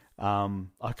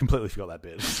 I completely forgot that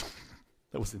bit.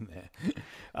 That was in there.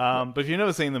 But if you've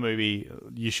never seen the movie,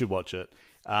 you should watch it.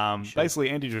 Basically,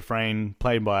 Andy Dufresne,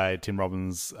 played by Tim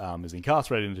Robbins, is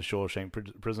incarcerated into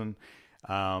Shawshank Prison,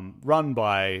 run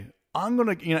by and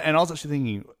I was actually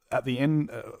thinking at the end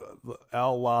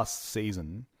our last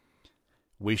season,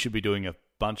 we should be doing a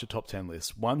bunch of top 10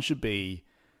 lists. One should be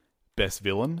best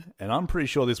villain, and I'm pretty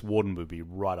sure this warden would be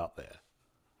right up there.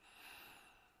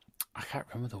 I can't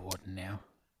remember the warden now.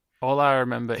 All I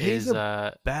remember He's is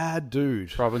a bad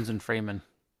dude, Robbins and Freeman,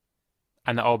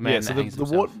 and the old man that hangs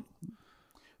himself.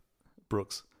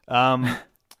 Brooks. The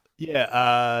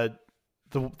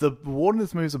warden in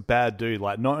this movie is a bad dude.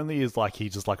 Like, not only is like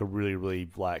he's just like a really, really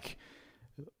like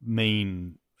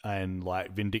mean and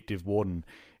like vindictive warden,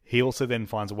 he also then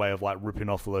finds a way of like ripping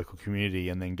off the local community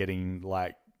and then getting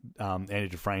like Andy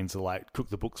Dufresne to like cook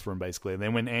the books for him, basically. And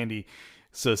then when Andy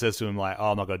sort of says to him like,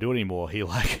 "Oh, I'm not going to do it anymore," he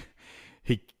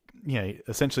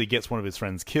essentially gets one of his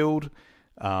friends killed.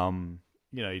 Puts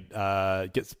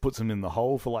him in the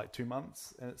hole for like 2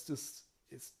 months, and it's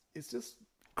just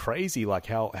crazy like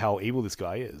how evil this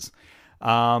guy is.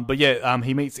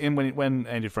 He meets in when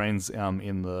Andy Dufresne's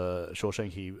in the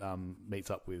Shawshank, he meets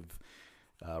up with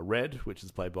Red, which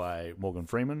is played by Morgan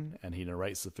Freeman, and he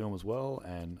narrates the film as well.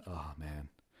 And oh man,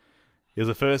 it was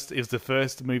the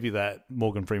first movie that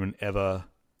Morgan Freeman ever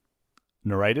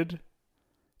narrated,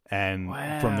 and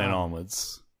from then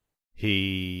onwards,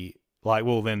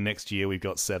 then next year we've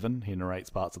got Seven. He narrates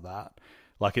parts of that.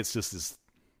 Like, it's just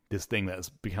this thing that's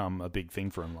become a big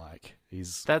thing for him. Like,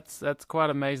 that's quite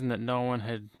amazing that no one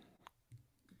had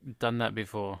done that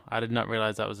before. I did not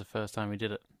realize that was the first time he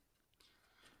did it.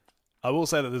 I will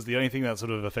say that this is the only thing that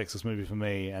sort of affects this movie for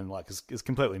me, and like it's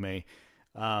completely me.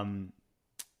 I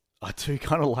do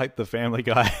kind of like the Family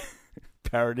Guy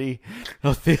parody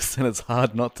of this, and it's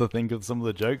hard not to think of some of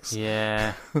the jokes.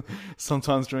 Yeah.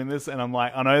 Sometimes during this, and I'm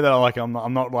like, I know that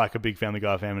I'm not like a big Family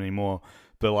Guy fan anymore,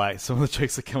 but like some of the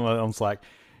jokes that come out, I'm just like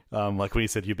when he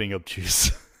said you're being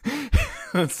obtuse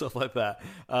and stuff like that.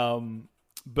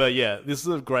 But yeah, this is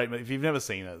a great. If you've never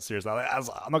seen it, seriously,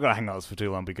 I'm not gonna hang on this for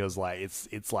too long because like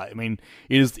it's like, I mean,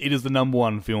 it is the number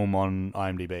one film on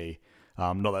IMDb.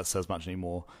 Not that it says much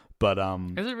anymore, but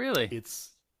is it really?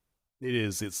 It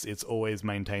is. It's always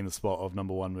maintained the spot of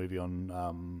number one movie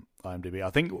on IMDb. I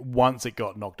think once it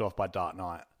got knocked off by Dark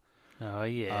Knight. Oh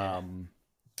yeah.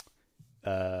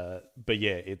 But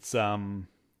yeah, it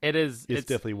is. It's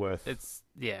definitely worth. It's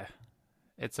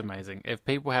It's amazing. If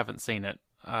people haven't seen it,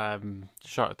 I'm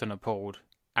shocked and appalled.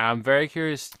 I'm very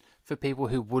curious for people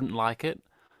who wouldn't like it.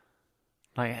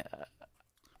 Like,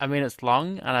 I mean, it's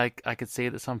long, and I could see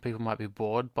that some people might be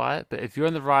bored by it. But if you're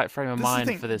in the right frame of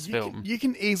mind for this film, you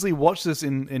can easily watch this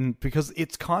in because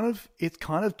it's kind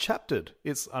of chaptered.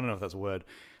 It's, I don't know if that's a word.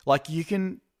 Like you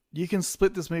can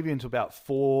split this movie into about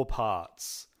 4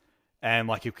 parts, and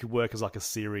like it could work as like a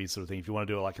series sort of thing if you want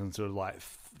to do it like in sort of like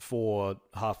 4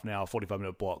 half an hour,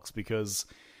 45-minute blocks, because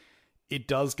it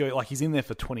does go, like, he's in there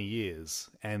for 20 years,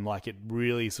 and like it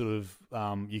really sort of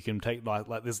you can take like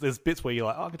there's bits where you're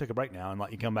like, oh, I can take a break now, and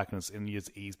like you come back and you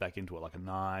just ease back into it like a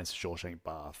nice Shawshank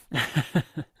bath.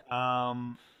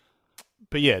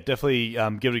 But yeah, definitely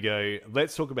give it a go.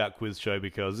 Let's talk about Quiz Show,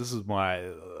 because this is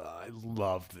I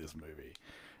loved this movie.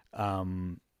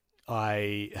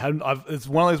 It's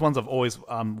one of those ones I've always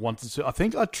wanted to. I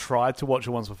think I tried to watch it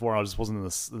once before. I just wasn't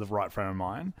in the right frame of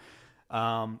mind.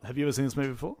 Have you ever seen this movie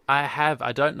before? I have.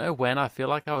 I don't know when. I feel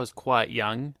like I was quite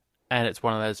young, and it's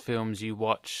one of those films you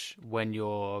watch when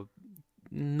you're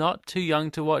not too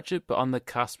young to watch it, but on the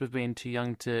cusp of being too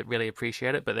young to really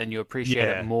appreciate it. But then you appreciate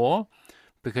it more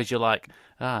because you're like,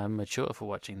 I'm mature for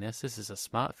watching this. This is a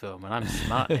smart film, and I'm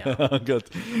smart now.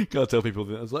 Gotta tell people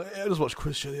that. I was like, I just watched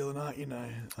Quiz Show the other night, you know.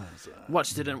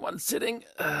 Watched it in one sitting,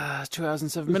 2 hours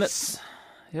and 7 minutes.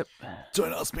 Yep.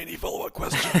 Don't ask me any follow-up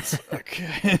questions.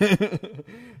 Okay.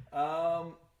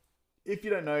 If you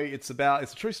don't know, it's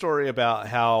a true story about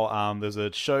how there's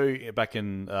a show back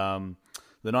in the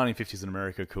 1950s in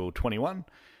America called 21,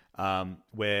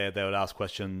 where they would ask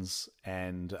questions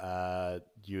and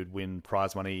you'd win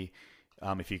prize money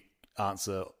if you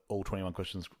answer all 21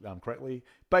 questions correctly.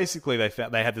 Basically, they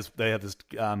had this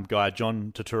guy,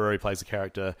 John Turturro, who plays the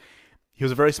character. He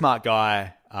was a very smart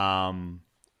guy,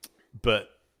 but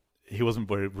he wasn't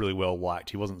really well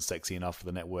liked. He wasn't sexy enough for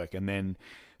the network. And then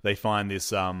they find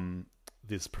this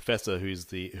this professor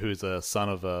who's a son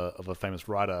of a famous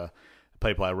writer,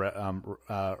 played by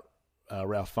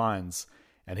Ralph Fiennes,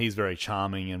 and he's very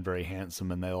charming and very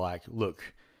handsome. And they're like,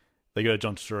 look, they go to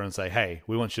John Turturro and say, hey,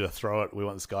 we want you to throw it. We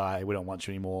want this guy. We don't want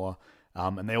you anymore.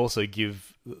 And they also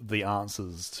give the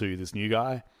answers to this new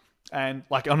guy. And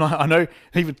like, I know,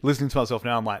 even listening to myself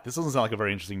now, I'm like, this doesn't sound like a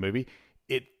very interesting movie.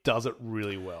 It does it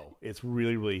really well. It's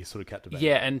really, really sort of captivating.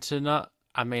 Yeah, and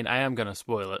I am going to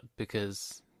spoil it,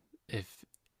 because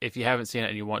if you haven't seen it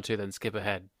and you want to, then skip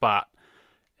ahead. But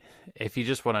if you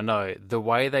just want to know, the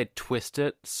way they twist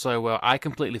it so well, I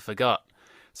completely forgot.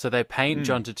 So they paint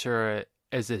John Turturro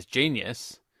as this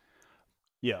genius.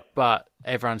 Yeah. But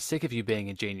everyone's sick of you being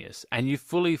a genius. And you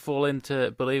fully fall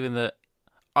into believing that,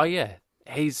 oh yeah,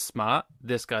 he's smart,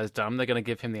 this guy's dumb, they're going to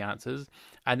give him the answers.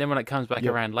 And then when it comes back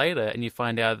around later and you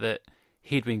find out that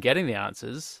he'd been getting the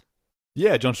answers.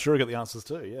 Yeah, John Turturro got the answers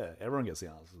too. Yeah, everyone gets the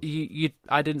answers.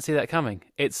 I didn't see that coming.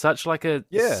 It's such like a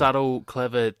subtle,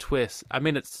 clever twist. I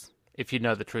mean, if you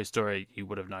know the true story, you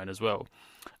would have known as well.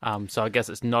 So I guess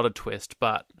it's not a twist,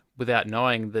 but without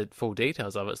knowing the full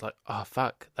details of it, it's like, oh,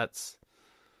 fuck, this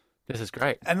is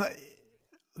great. And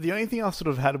the only thing I've sort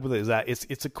of had with it is that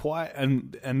it's a quiet,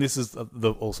 and this is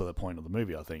also the point of the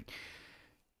movie, I think.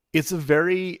 It's a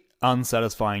very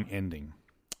unsatisfying ending,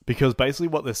 because basically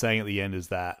what they're saying at the end is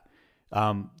that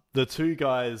the two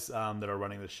guys that are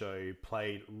running the show,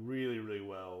 played really, really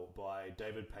well by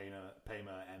David Paymer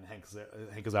and Hank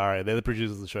Azaria. They're the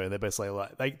producers of the show. They're basically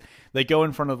like they go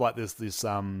in front of like this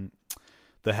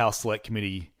the House Select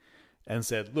Committee and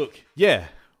said, "Look, yeah,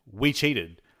 we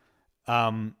cheated.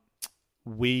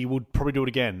 We would probably do it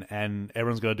again, and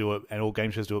everyone's going to do it, and all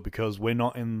game shows do it, because we're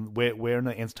in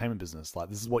the entertainment business. Like,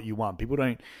 this is what you want. People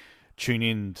don't tune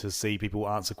in to see people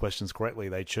answer questions correctly.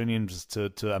 They tune in just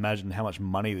to imagine how much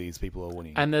money these people are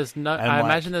winning. And I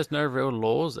imagine there's no real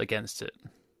laws against it.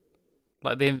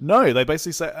 No, they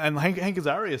basically say, and Hank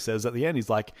Azaria says at the end, he's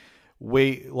like, what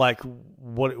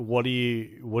did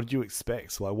you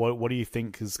expect? Like, what do you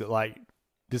think is like?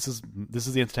 This is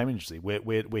the entertainment industry.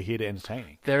 We're here to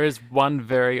entertain. There is one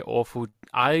very awful.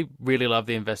 I really love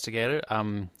The Investigator.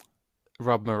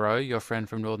 Rob Moreau, your friend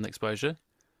from Northern Exposure.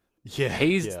 Yeah,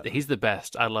 he's the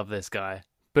best. I love this guy.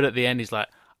 But at the end, he's like,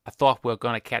 I thought we were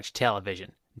going to catch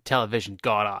television. Television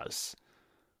got us.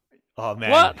 Oh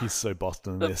man, what? He's so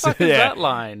Boston in the this. Fuck is that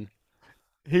line?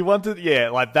 He wanted,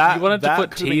 like that. He wanted that to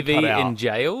put TV in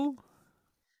jail.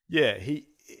 Yeah,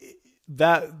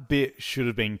 that bit should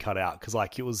have been cut out, because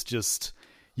like it was just,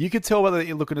 you could tell whether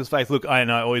you look at his face. Look, I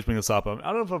know I always bring this up. I don't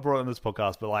know if I brought it on this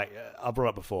podcast, but like I brought it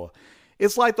up before.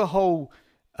 It's like the whole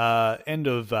end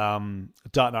of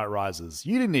Dark Knight Rises.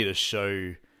 You didn't need to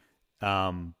show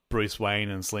Bruce Wayne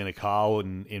and Selena Kyle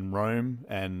in Rome,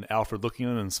 and Alfred looking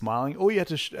at him and smiling. All you had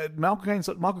to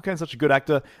Michael Caine's such a good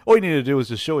actor. All you needed to do was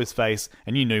just show his face,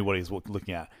 and you knew what he was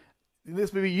looking at. In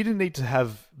this movie, you didn't need to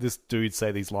have this dude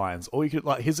say these lines. All you could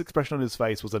his expression on his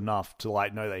face was enough to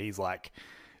know that he's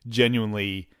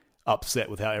genuinely upset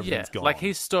with how everything's gone. Like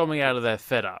he's storming out of there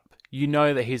fed up. You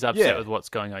know that he's upset with what's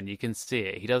going on. You can see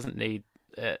it. He doesn't need.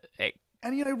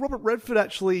 And Robert Redford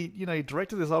actually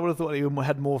directed this. I would have thought he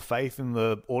had more faith in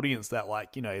the audience that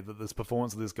that this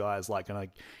performance of this guy is going to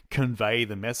convey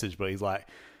the message. But he's like,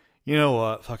 you know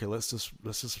what? Fuck it. Let's just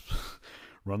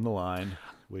run the line.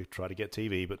 We try to get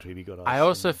TV, but TV got us. I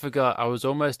also forgot. I was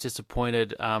almost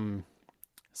disappointed.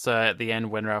 So at the end,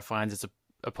 when Ralph Fiennes is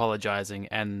apologizing,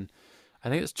 and I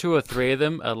think it's 2 or 3 of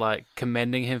them are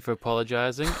commending him for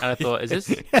apologizing, and I thought,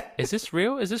 is this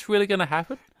real? Is this really going to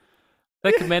happen?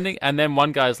 They're commending, and then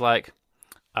one guy's like,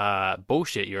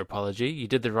 bullshit, your apology. You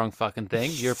did the wrong fucking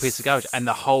thing. You're a piece of garbage. And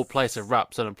the whole place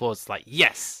erupts and applauds. It's like,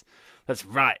 yes, that's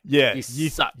right. Yeah, you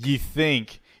suck. You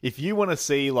think, if you want to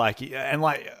see,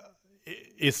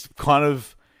 it's kind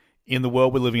of in the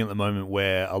world we're living in at the moment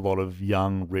where a lot of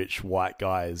young, rich, white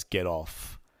guys get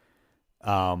off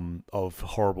of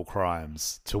horrible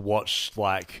crimes to watch,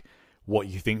 what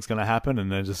you think's going to happen,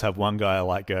 and then just have one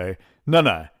guy go,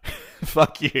 no,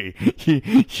 fuck you.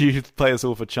 You play us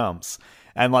all for chumps.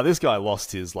 And this guy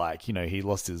lost his he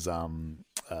lost his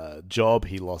job.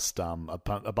 He lost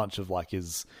a bunch of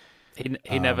his.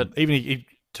 He never even he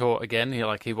taught again.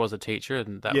 He was a teacher,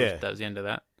 and that was the end of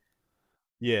that.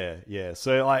 Yeah.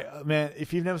 So man,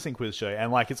 if you've never seen Quiz Show,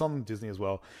 and it's on Disney as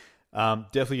well,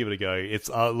 definitely give it a go. It's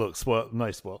no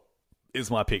spoil. It's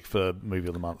my pick for movie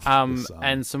of the month.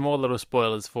 And some more little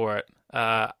spoilers for it.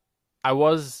 I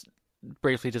was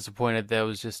briefly disappointed. There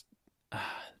was just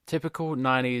typical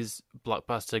 90s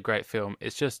blockbuster great film.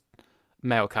 It's just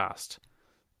male cast,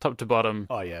 top to bottom.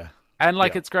 Oh yeah, and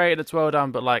it's great and it's well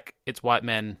done, but it's white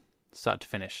men start to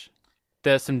finish.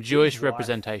 There's some Jewish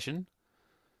representation.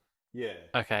 Yeah.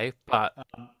 Okay, but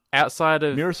outside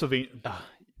of Mira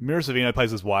Sorvino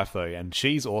plays his wife though, and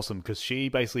she's awesome because she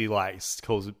basically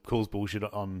calls bullshit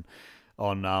on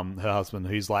her husband,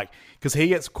 who's because he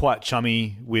gets quite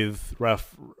chummy with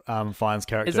Ralph Fiennes'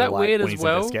 character. Is that weird when as he's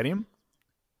well? Investigating him.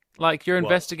 You're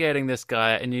investigating this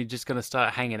guy, and you're just going to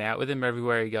start hanging out with him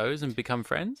everywhere he goes and become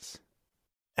friends.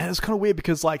 And it's kind of weird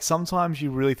because sometimes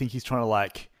you really think he's trying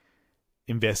to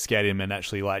investigate him and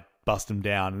actually bust him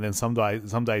down, and then some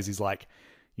days he's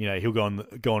he'll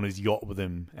go on his yacht with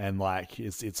him, and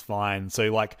it's fine.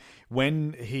 So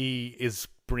when he is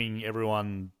bringing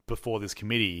everyone before this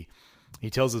committee, he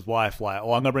tells his wife I'm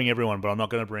going to bring everyone, but I'm not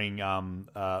going to bring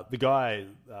the guy.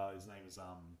 His name is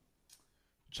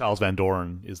Charles Van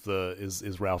Doren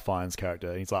is Ralph Fiennes' character.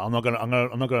 And he's I'm not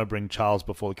going to bring Charles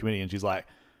before the committee, and she's like,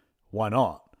 why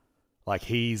not?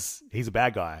 He's a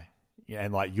bad guy,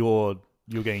 and you're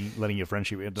letting your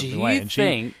friendship get in the way. Do you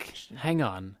think? Hang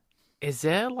on. Is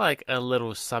there a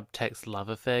little subtext love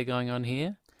affair going on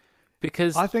here?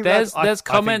 Because I think there's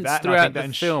comments throughout the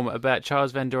film about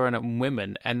Charles Van Doren and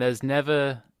women, and he's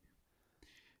never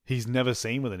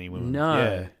seen with any women. No.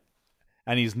 Yeah.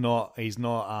 And he's not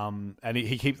and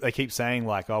they keep saying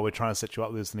we're trying to set you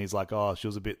up with this, and he's she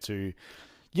was a bit too.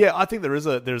 Yeah, I think there's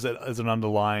an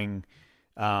underlying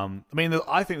I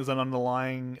think there's an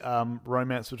underlying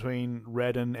romance between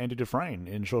Red and Andy Dufresne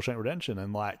in Shawshank Redemption,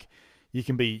 and you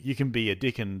can be a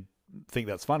dick and think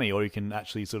that's funny, or you can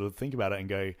actually sort of think about it and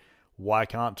go, why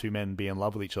can't 2 men be in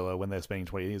love with each other when they're spending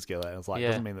 20 years together? And it's it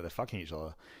doesn't mean that they're fucking each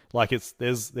other.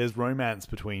 There's romance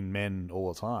between men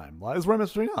all the time. There's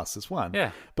romance between us. It's fun. Yeah.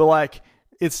 But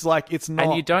it's not.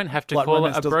 And you don't have to call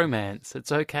it a bromance.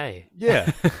 It's okay.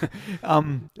 Yeah.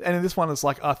 And in this one, it's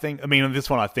in this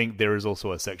one, I think there is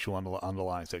also a sexual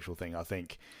underlying sexual thing. I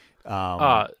think.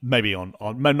 Maybe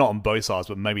maybe not on both sides,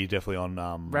 but maybe definitely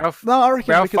on Ralph. No, I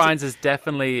reckon Ralph Fiennes is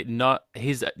definitely not.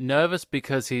 He's nervous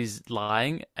because he's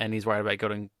lying and he's worried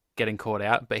about getting caught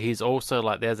out. But he's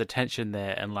also there's a tension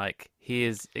there, and he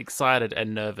is excited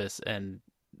and nervous. And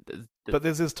but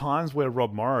there's times where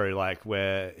Rob Morrow,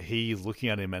 where he's looking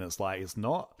at him and it's it's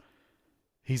not.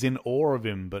 He's in awe of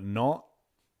him, but not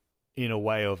in a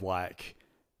way of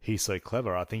he's so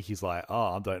clever. I think he's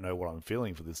I don't know what I'm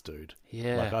feeling for this dude.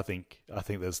 Yeah. I think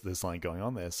there's something going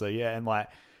on there. So yeah, and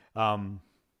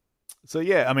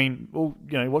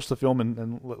watch the film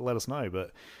and let us know.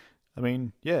 But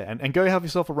yeah, and go have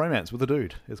yourself a romance with a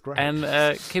dude. It's great.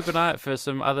 And keep an eye out for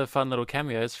some other fun little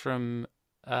cameos from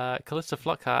Calista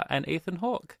Flockhart and Ethan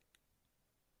Hawke.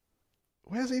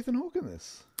 Where's Ethan Hawke in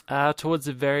this? Towards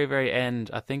the very, very end.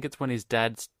 I think it's when his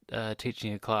dad's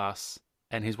teaching a class,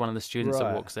 and he's one of the students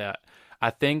that walks out. I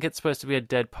think it's supposed to be a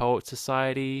Dead Poet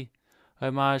Society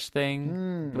homage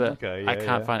thing, but I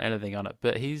can't find anything on it.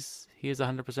 But he is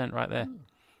 100% right there.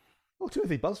 Well,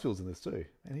 Timothy Busfield's in this too,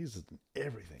 and he's in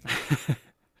everything.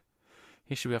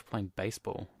 He should be off playing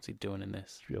baseball. What's he doing in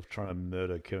this? Should be off trying to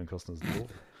murder Kevin Costner's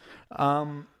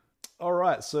daughter. All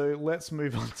right, so let's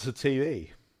move on to TV.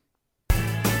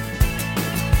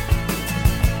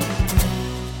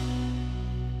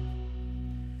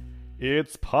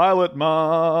 It's pilot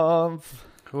month.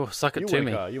 Oh, suck it to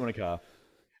me. You want a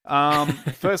car.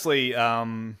 Firstly, I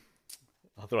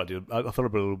thought I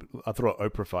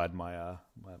Oprah-fied my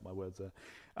my words there.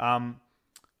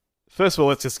 First of all,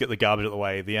 let's just get the garbage out of the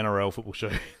way. The NRL football show,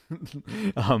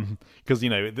 because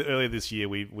earlier this year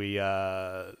we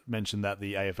mentioned that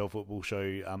the AFL football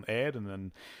show aired, and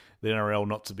then the NRL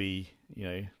not to be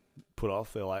put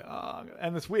off. They're like,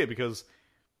 and it's weird because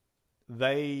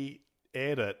they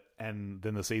aired it and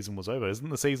then the season was over. Isn't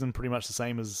the season pretty much the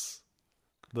same as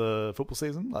the football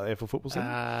season, like the AFL football season?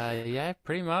 Yeah,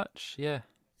 pretty much. Yeah.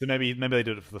 So maybe they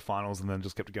did it for the finals and then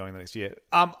just kept it going the next year.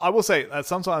 I will say that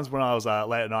sometimes when I was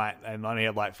late at night and I only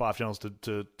had like 5 channels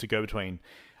to go between,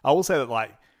 I will say that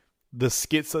like the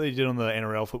skits that they did on the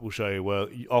NRL football show were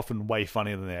often way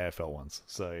funnier than the AFL ones.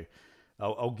 So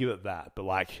I'll give it that. But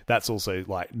like that's also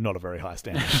like not a very high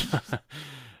standard.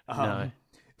 No.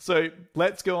 So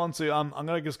let's go on to. I'm going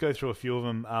to just go through a few of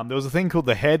them. There was a thing called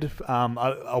The Head.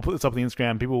 I'll put this up on the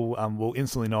Instagram. People will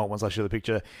instantly know it once I show the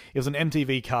picture. It was an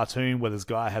MTV cartoon where this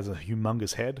guy has a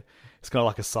humongous head. It's kind of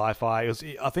like a sci-fi.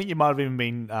 I think it might have even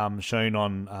been shown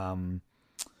on.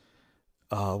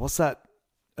 What's that?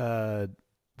 The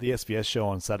SBS show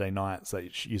on Saturday nights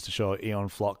that used to show Eon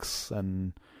Flux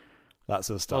and that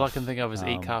sort of stuff. All I can think of is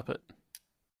Eat Carpet.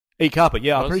 Eat Carpet,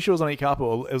 yeah. I'm pretty sure it was on Eat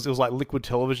Carpet. It was like Liquid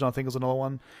Television, I think was another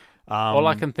one. All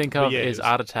I can think of is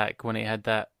Art Attack when he had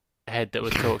that head that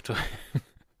would talk to him.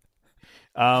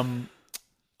 I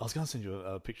was going to send you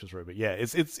a picture through, but yeah,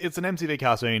 it's an MTV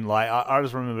cartoon. Like I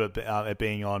just remember it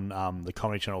being on the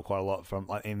Comedy Channel quite a lot from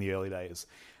like in the early days.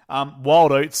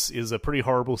 Wild Oats is a pretty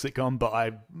horrible sitcom, but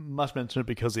I must mention it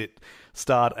because it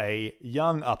starred a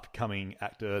young upcoming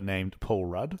actor named Paul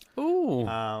Rudd. Ooh.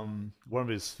 One of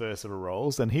his first ever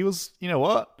roles, and he was, you know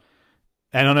what?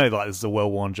 And I know like this is a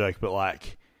well-worn joke, but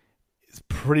like it's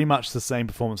pretty much the same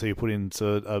performance he put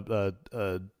into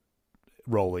a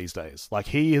role these days. Like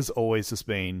he has always just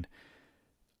been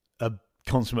a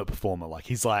consummate performer. Like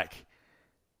he's like,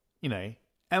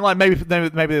 and like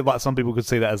maybe like some people could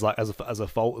see that as like as a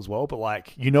fault as well, but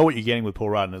like what you're getting with Paul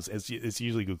Rudd, and it's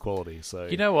usually good quality. So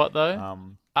you know what though,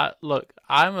 look,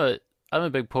 I'm a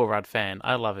big Paul Rudd fan.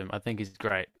 I love him. I think he's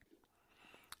great.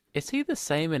 Is he the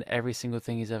same in every single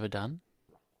thing he's ever done?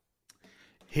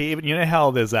 He even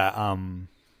how there's that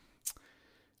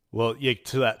well yeah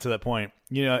to that point.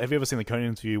 Have you ever seen the Conan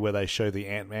interview where they show the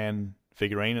Ant-Man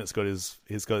figurine? It's got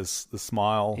the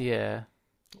smile. Yeah.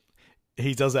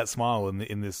 He does that smile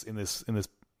in this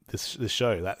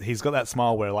show. That he's got that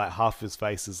smile where like half his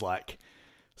face is like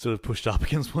sort of pushed up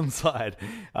against one side.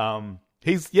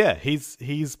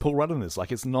 He's Paul Rudd in this.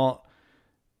 Like it's not.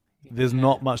 There's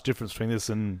not much difference between this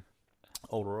and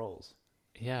older roles.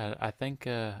 Yeah, I think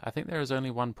there is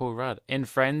only one Paul Rudd. In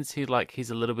Friends, he's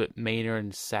a little bit meaner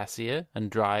and sassier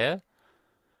and drier.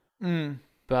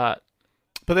 But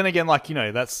then again, like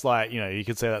that's like you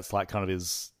could say that's like kind of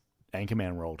his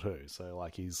Anchorman role too, so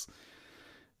like he's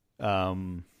oh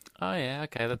yeah,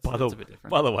 okay, that's a bit different.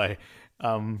 By the way,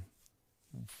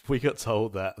 we got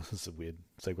told that this is a weird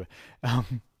segue.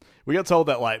 We got told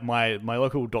that like my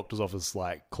local doctor's office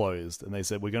like closed, and they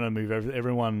said we're going to move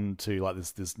everyone to like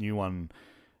this new one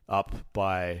up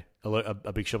by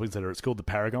a big shopping center. It's called the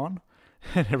Paragon.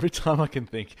 And every time I can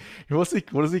think, what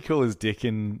does he call his dick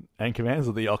in Anchorman? Is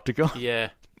it the Octagon? Yeah.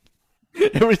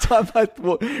 Every time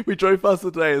we drove past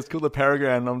the day, it's called the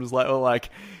Paragon, and I'm just like, oh, like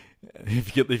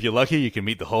if you're lucky, you can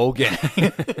meet the whole gang.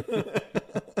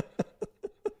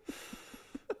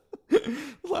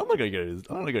 I'm not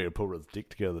gonna go to Paul Rudd's dick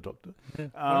to go to the doctor.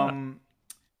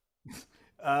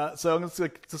 Yeah, so I'm just a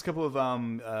couple of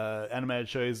animated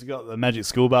shows. You got the Magic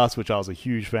School Bus, which I was a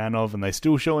huge fan of, and they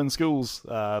still show in schools,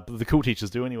 but the cool teachers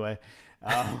do anyway.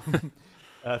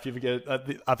 If you forget,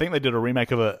 I think they did a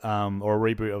remake of it or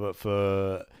a reboot of it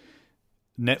for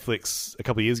Netflix a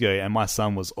couple of years ago, and my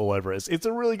son was all over it. It's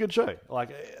a really good show. Like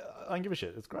I don't give a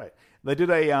shit. It's great. They did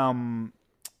a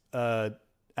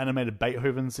animated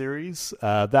Beethoven series.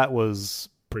 That was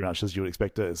pretty much as you would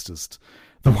expect it. It's just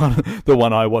the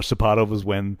one I watched a part of was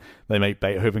when they make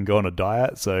Beethoven go on a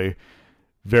diet. So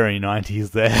very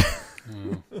 90s there.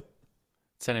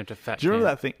 Send him to fat. Do you remember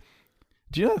that thing?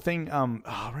 Do you know that thing?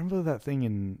 I remember that thing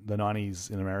in the 90s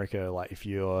in America. Like, if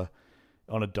you're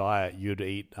on a diet, you'd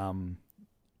eat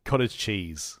cottage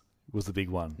cheese was the big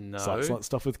one. No. So it's like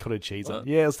stuff with cottage cheese on. What?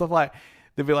 Yeah, stuff like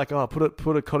they'd be like, "Oh,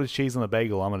 put a cottage cheese on a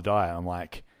bagel. I'm on a diet." I'm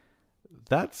like,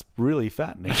 that's really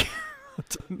fattening. I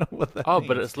don't know what that means.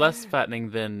 But it's less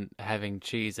fattening than having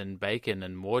cheese and bacon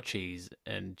and more cheese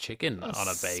and chicken on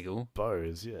a bagel.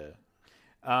 Suppose, yeah.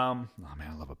 Oh man,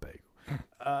 I love a bagel.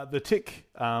 The Tick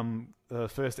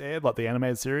first aired, like the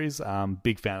animated series.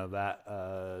 Big fan of that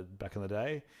back in the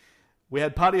day. We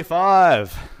had Party of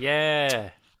Five. Yeah.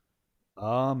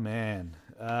 Oh man,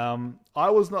 I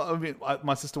was not. I mean,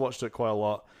 my sister watched it quite a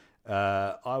lot.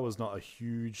 I was not a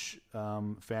huge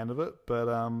fan of it, but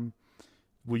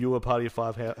were you a Party of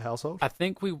Five household? I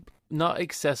think we, not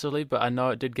excessively, but I know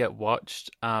it did get watched.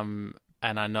 And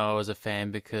I know I was a fan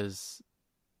because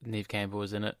Neve Campbell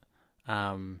was in it.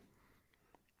 And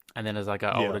then as I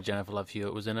got older, Jennifer Love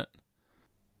Hewitt was in it.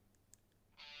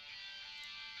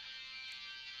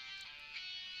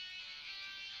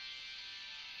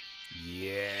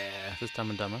 Yeah. This is Dumb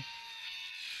and Dumber.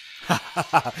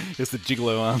 It's the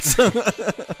Gigolo answer.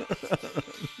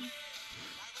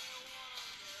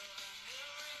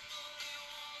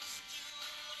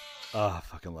 Oh, I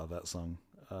fucking love that song.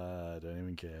 I don't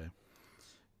even care.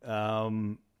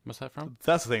 What's that from?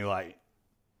 That's the thing, like,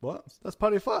 what? That's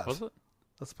Party of Five. Was it?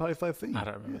 That's the Party of Five thing. I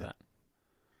don't remember that.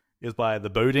 It was by the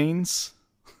Bodines.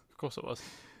 Of course it was.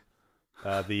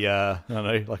 I don't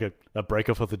know, like a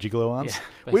break-off of the Gigolo Aunts.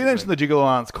 Yeah, we mentioned the Gigolo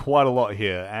Aunts quite a lot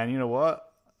here, and you know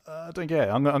what? I don't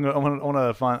care. I want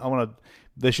to find.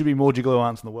 There should be more Gigolo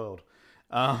Aunts in the world.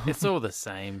 It's all the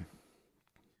same.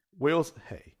 We also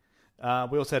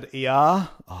had ER.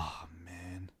 Oh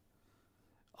man,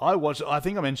 I watched. I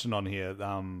think I mentioned on here a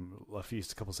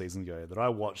couple seasons ago that I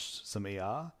watched some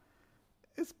ER.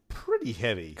 It's pretty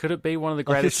heavy. Could it be one of the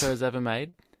greatest shows ever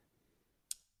made?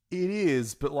 It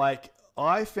is, but like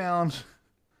I found.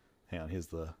 Hang on, here's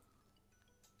the.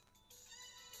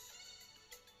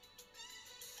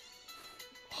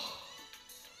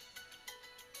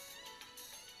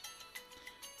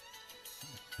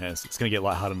 Yes, it's gonna get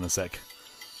lighthearted in a sec.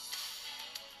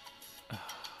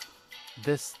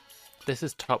 This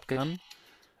is Top Gun.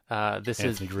 This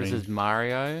Anthony is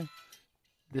Mario.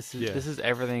 This is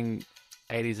everything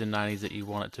 80s and 90s that you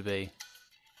want it to be.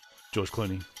 George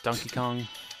Clooney, Donkey Kong.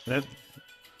 And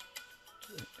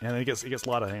then it gets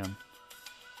lighter. Hang on.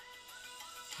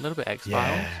 A little bit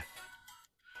X-Files.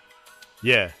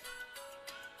 Yeah.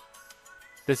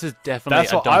 This is definitely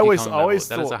That's a what Donkey I always Kong level. always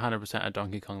That is thought. 100% a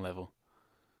Donkey Kong level.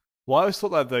 Well, I always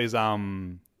thought that those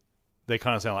they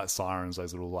kind of sound like sirens,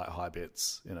 those little like high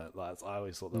bits in it. Like I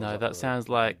always thought. No, that sounds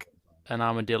like an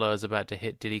armadillo is about to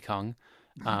hit Diddy Kong,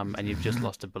 and you've just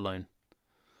lost a balloon.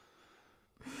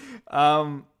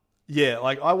 Yeah,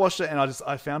 like I watched it and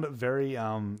I found it very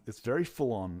it's very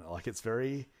full on. Like it's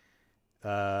very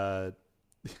they'll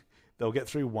get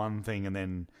through one thing and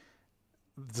then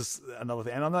just another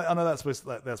thing. And I know that's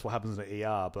what happens in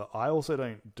ER, but I also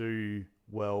don't do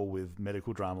well with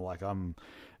medical drama. Like I'm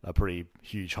a pretty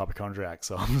huge hypochondriac,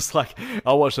 so I'm just like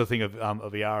I'll watch the thing of ER.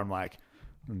 I'm like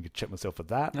I'm gonna check myself for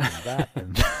that and that.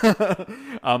 And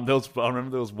I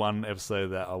remember there was one episode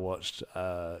that I watched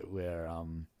where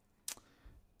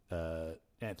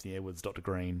Anthony Edwards, Dr.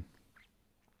 Green,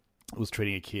 was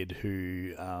treating a kid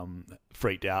who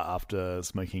freaked out after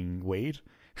smoking weed,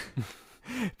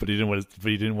 but he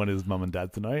didn't want his mum and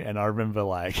dad to know. And I remember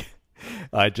like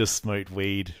I just smoked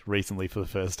weed recently for the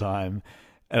first time,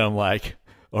 and I'm like,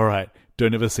 all right,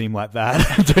 don't ever seem like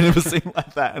that. Don't ever seem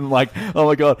like that. And like, oh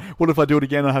my god, what if I do it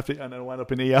again? I have to, and then I wind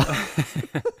up in ER.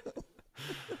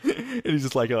 And he's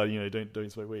just like, oh,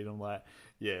 don't smoke weed. And I'm like,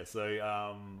 yeah. So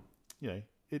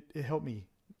it helped me.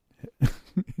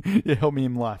 It helped me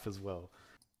in life as well.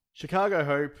 Chicago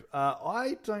Hope.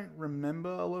 I don't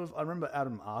remember a lot of. I remember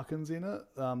Adam Arkin's in it.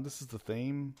 This is the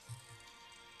theme.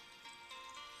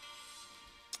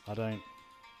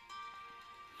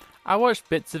 I watched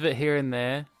bits of it here and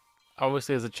there.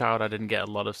 Obviously, as a child, I didn't get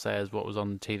a lot of say as what was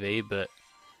on TV, but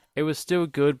it was still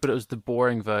good. But it was the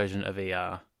boring version of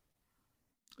ER.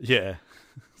 Yeah,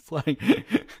 it's like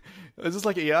it's just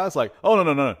like ER. It's like, oh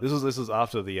no. This is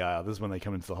after the ER. This is when they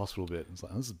come into the hospital bit. It's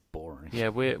like this is boring. Yeah,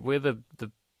 we're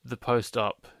the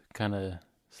post-op kind of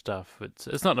stuff.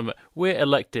 It's not we're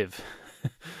elective.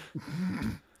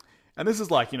 And this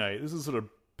is like this is sort of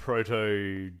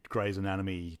proto Grey's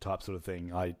Anatomy type sort of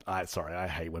thing. I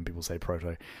hate when people say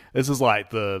proto. This is like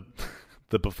the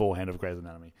beforehand of Grey's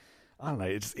Anatomy. I don't know.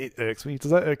 It irks me.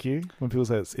 Does that irk you when people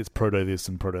say it's proto this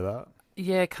and proto that?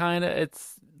 Yeah, kind of.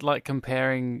 It's like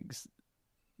comparing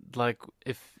like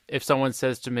if someone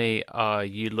says to me, "Oh,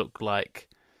 you look like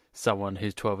someone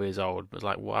who's 12 years old," but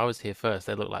like, well, I was here first.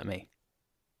 They look like me.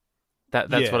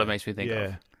 That's what it makes me think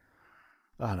of.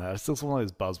 I don't know. It's still one of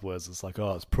those buzzwords. It's like,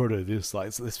 oh, it's proto this. Like,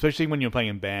 especially when you're playing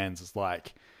in bands, it's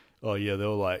like, oh yeah, they're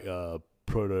like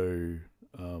proto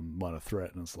Minor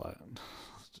Threat, and it's like,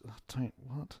 don't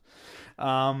what?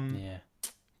 Yeah.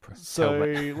 So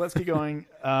Helmet. let's keep going.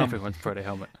 Everyone's proto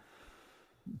helmet.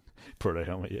 Proto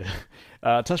Helmet,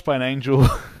 yeah. Touched by an Angel.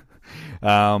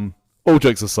 All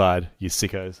jokes aside, you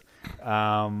sickos.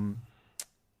 I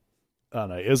don't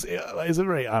know. Is it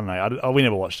very? I don't know. We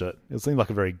never watched it. It seemed like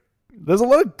a very. There's a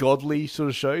lot of godly sort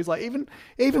of shows. Like even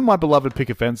my beloved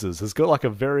Picket Fences has got like a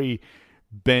very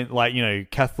bent, like, you know,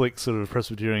 Catholic sort of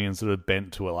Presbyterian sort of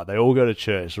bent to it. Like they all go to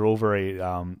church. They're all very.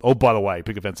 Oh, by the way,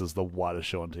 Picket Fences is the whitest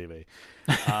show on TV.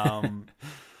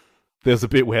 There's a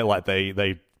bit where like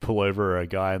they pull over a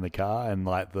guy in the car and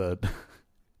like the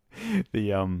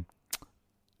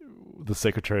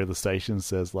secretary of the station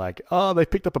says like, oh, they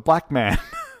picked up a black man.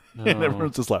 And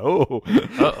everyone's just like, oh.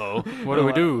 Uh-oh. What do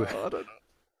we do? I don't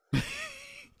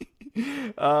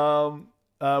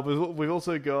know. We've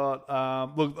also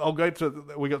got... look, I'll go to...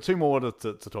 We got two more to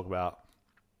talk about.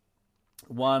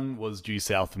 One was Due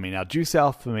South for me. Now, Due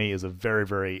South for me is a very,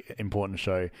 very important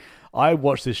show. I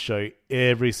watch this show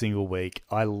every single week.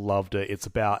 I loved it. It's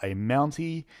about a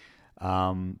Mountie...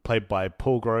 played by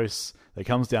Paul Gross, that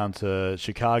comes down to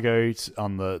Chicago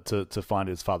to find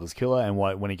his father's killer. And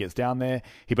when he gets down there,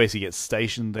 he basically gets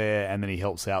stationed there, and then he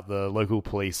helps out the local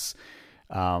policeman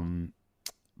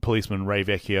Ray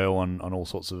Vecchio on all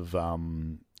sorts of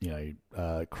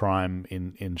crime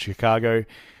in Chicago.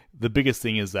 The biggest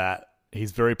thing is that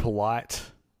he's very polite.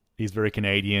 He's very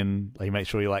Canadian. He makes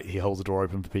sure he holds the door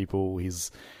open for people.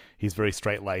 He's very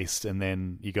straight-laced, and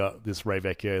then you got this Ray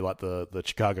Vecchio, like the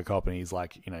Chicago cop, and he's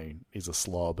like, you know, he's a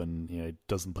slob and, you know,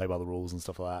 doesn't play by the rules and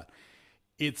stuff like that.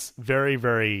 It's very,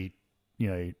 very, you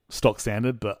know, stock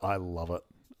standard, but I love it.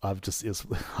 I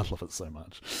love it so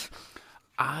much.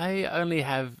 I only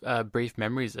have brief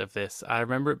memories of this. I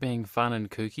remember it being fun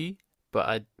and kooky,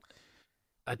 but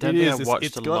I don't think I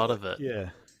watched a lot of it. Yeah.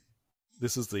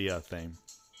 This is the theme.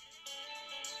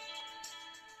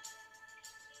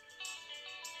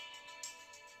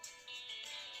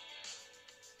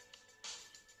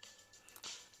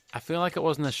 I feel like it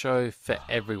wasn't a show for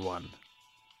everyone.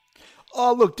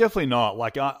 Oh, look, definitely not.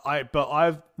 Like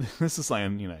this is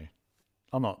saying, you know,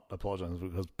 I'm not apologizing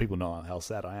because people know how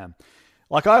sad I am.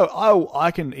 Like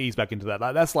I can ease back into that.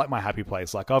 That's like my happy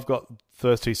place. Like I've got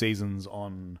first two seasons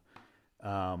on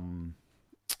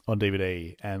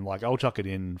DVD, and like I'll chuck it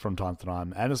in from time to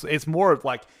time. And it's more of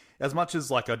like, as much as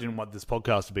like I didn't want this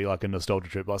podcast to be like a nostalgia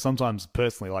trip, like sometimes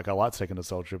personally, like I like to take a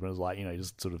nostalgia trip, and it's like, you know,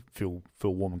 just sort of feel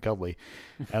warm and cuddly.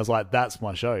 And I was like, that's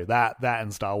my show. That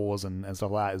and Star Wars and stuff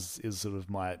like that is sort of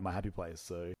my happy place.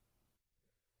 So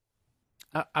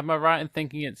am I right in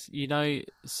thinking it's, you know,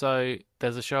 so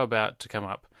there's a show about to come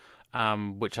up,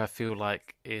 which I feel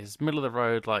like is middle of the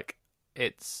road, like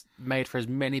it's made for as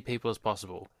many people as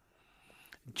possible.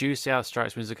 Due South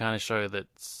strikes me as the kind of show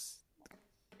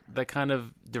they're kind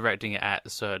of directing it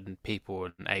at certain people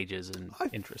and ages and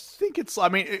interests. I think I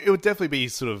mean, it would definitely be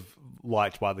sort of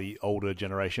liked by the older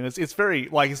generation. It's very,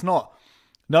 like, it's not,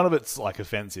 none of it's like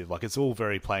offensive. Like it's all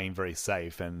very playing very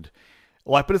safe, and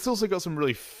like, but it's also got some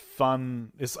really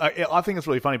fun. I think it's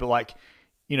really funny, but like,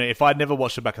 you know, if I'd never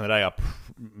watched it back in the day,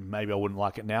 maybe I wouldn't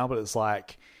like it now. But it's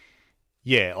like,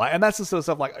 yeah, like, and that's the sort of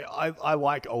stuff. Like, I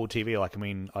like old TV. Like, I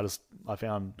mean, I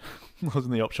found I was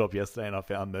in the op shop yesterday and I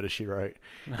found Murder, She Wrote,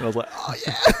 and I was like, oh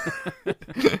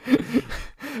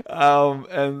yeah.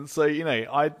 And so, you know,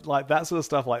 I like that sort of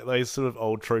stuff. Like those sort of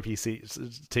old tropey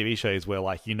TV shows where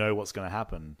like you know what's going to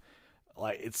happen.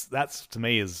 Like that's to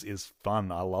me is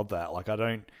fun. I love that. Like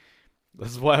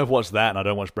this is why I've watched that and I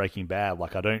don't watch Breaking Bad.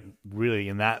 Like I don't really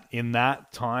in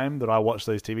that time that I watch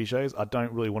those TV shows, I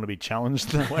don't really want to be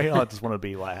challenged in that way. I just want to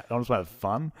be like, I just want to have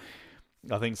fun.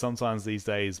 I think sometimes these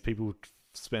days people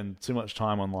spend too much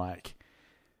time on like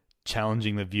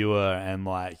challenging the viewer and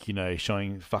like, you know,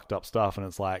 showing fucked up stuff, and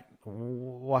it's like,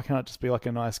 why can't it just be like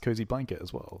a nice cozy blanket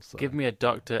as well? So. Give me a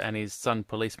doctor and his son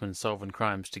policeman solving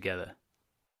crimes together.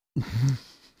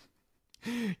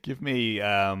 Give me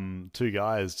two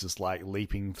guys just like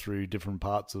leaping through different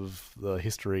parts of the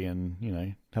history and, you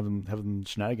know, having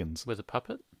shenanigans. With a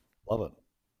puppet? Love it.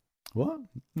 What?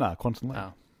 No, Quantum Leap.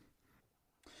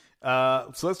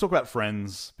 Oh. So let's talk about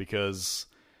Friends, because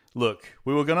look,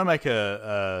 we were gonna make we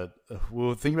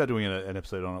were thinking about doing an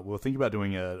episode on it. We were thinking about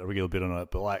doing a regular bit on it,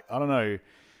 but like, I don't know.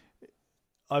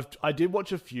 I did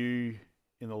watch a few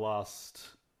in the last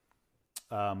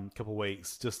couple of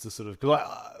weeks just to sort of because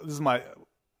this is my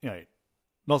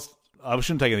not I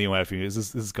shouldn't take anything away from you.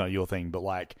 This is kind of your thing, but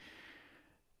like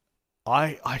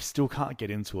I still can't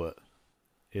get into it.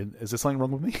 Is there something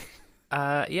wrong with me?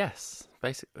 Yes,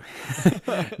 basically.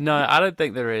 No, I don't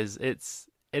think there is.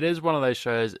 It is one of those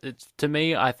shows. To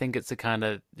me, I think it's the kind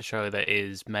of show that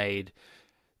is made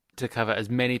to cover as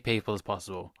many people as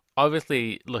possible.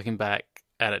 Obviously, looking back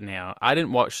at it now, I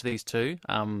didn't watch these two.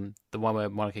 The one where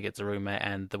Monica gets a roommate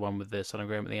and the one with the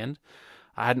sonogram at the end.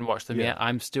 I hadn't watched them yet.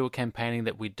 I'm still campaigning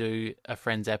that we do a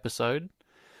Friends episode.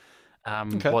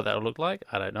 What that'll look like,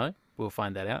 I don't know. We'll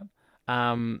find that out.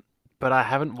 But I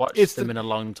haven't watched them in a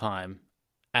long time,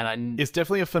 and it's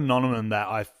definitely a phenomenon that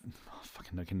I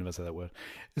can never say that word.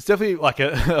 It's definitely like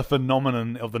a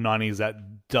phenomenon of the 90s that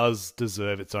does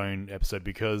deserve its own episode,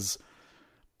 because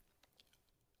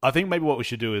I think maybe what we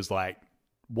should do is like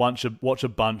watch a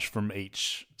bunch from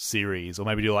each series, or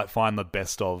maybe do like find the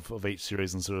best of each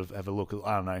series and sort of have a look at,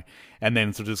 I don't know, and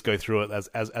then sort of just go through it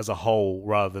as a whole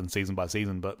rather than season by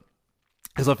season. But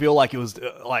because I feel like it was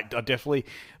like I definitely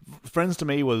Friends to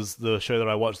me was the show that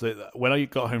I watched when I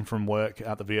got home from work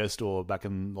at the video store back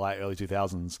in like early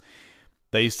 2000s.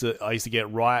 I used to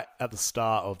get right at the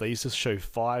start of, they used to show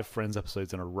 5 Friends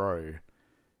episodes in a row,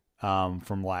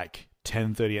 from like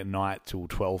 10:30 at night till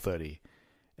 12:30,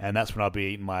 and that's when I'd be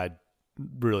eating my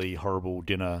really horrible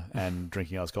dinner and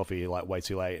drinking iced coffee like way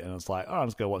too late, and it's like, oh, I'm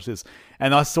just gonna watch this.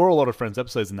 And I saw a lot of Friends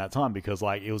episodes in that time because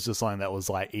like it was just something that was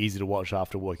like easy to watch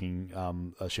after working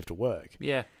a shift at work.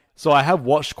 Yeah. So I have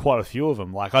watched quite a few of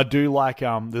them. Like I do like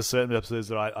there's certain episodes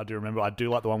that I do remember. I do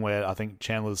like the one where I think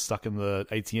Chandler's stuck in the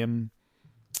ATM.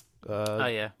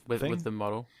 With the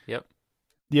model. Yep.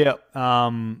 Yeah.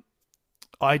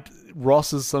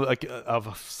 Ross is like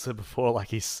I've said before,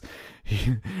 like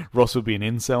Ross would be an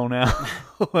incel now.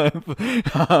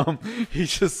 He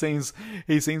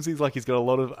seems like he's got a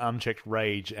lot of unchecked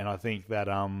rage, and I think that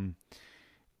I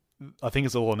think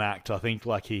it's all an act. I think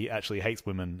like he actually hates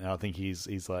women, and I think he's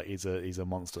a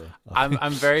monster.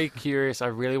 I'm very curious. I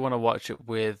really want to watch it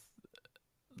with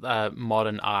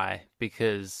modern eye,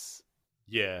 because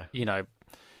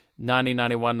 90,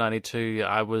 91, 92,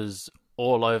 I was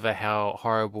all over how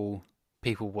horrible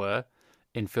people were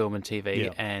in film and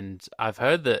TV, and I've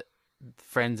heard that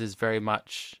Friends is very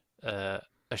much a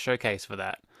showcase for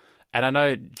that. And I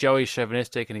know Joey's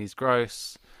chauvinistic and he's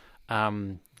gross.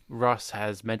 Ross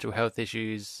has mental health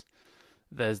issues.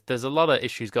 There's a lot of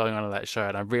issues going on in that show,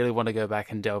 and I really want to go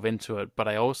back and delve into it, but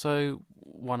I also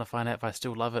want to find out if I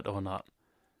still love it or not.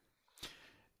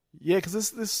 Yeah,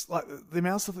 because this like the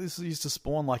amount of stuff this used to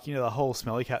spawn, like the whole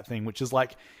Smelly Cat thing, which is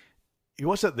like, you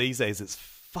watch that these days, it's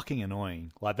fucking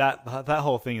annoying. Like that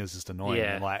whole thing is just annoying.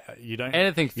 Yeah. And like you don't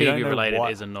anything Phoebe related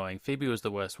is annoying. Phoebe was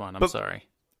the worst one. I'm sorry.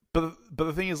 But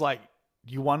the thing is, like,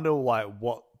 you wonder like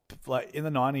what, like in the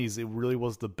 90s, it really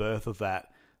was the birth of that.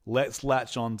 Let's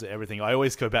latch on to everything. I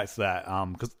always go back to that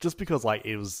because like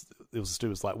it was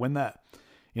stupid. It's like when that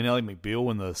Ellie McBeal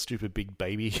when the stupid big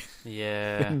baby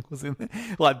thing was in there.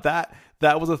 Like that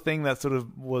was a thing that sort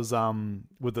of was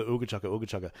with the Ooga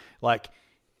Chugga. Like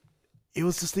it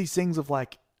was just these things of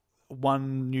like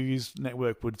one news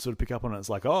network would sort of pick up on it. It's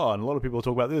like, oh, and a lot of people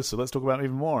talk about this, so let's talk about it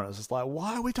even more. And it's just like,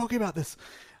 why are we talking about this?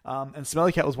 And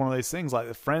Smelly Cat was one of those things. Like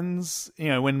the Friends,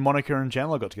 when Monica and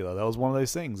Chandler got together, that was one of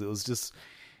those things. It was just,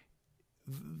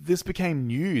 this became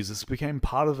news. This became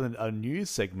part of a news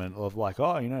segment of like,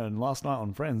 oh, and last night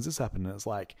on Friends, this happened. And it's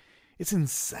like, it's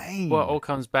insane. Well, it all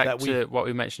comes back to what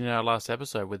we mentioned in our last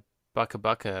episode with Bucka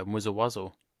Bucka and Wizzle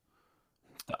Wuzzle.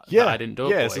 Yeah, I didn't do it.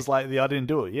 Yeah, it's just like the I didn't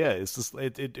do it. Yeah, it's just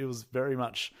it was very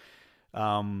much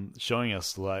showing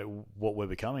us like what we're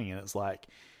becoming, and it's like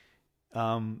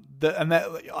I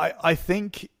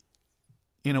think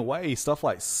in a way stuff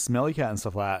like Smelly Cat and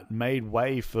stuff like that made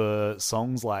way for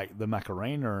songs like the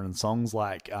Macarena and songs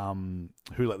like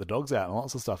Who Let the Dogs Out and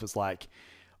lots of stuff. It's like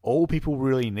all people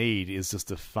really need is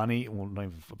just a funny,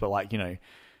 but like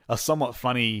a somewhat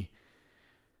funny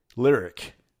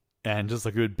lyric and just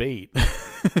a good beat.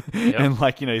 And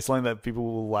like something that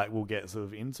people will get sort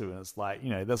of into, and it's like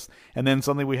that's, and then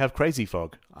suddenly we have Crazy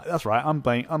Frog. That's right, I'm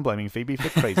blaming Phoebe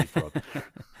for Crazy Frog.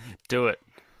 Do it.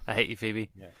 I hate you, Phoebe.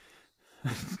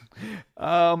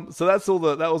 So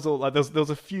that was all. Like there was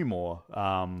a few more,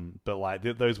 but like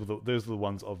those were the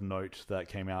ones of note that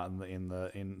came out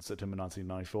in September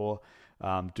 1994.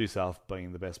 Due South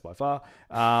being the best by far.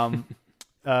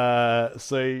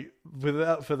 So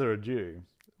without further ado,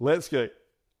 let's go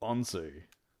on to,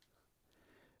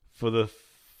 for the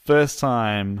first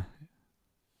time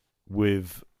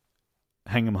with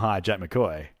Hang 'em High Jack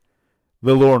McCoy,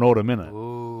 the Law and Order Minute.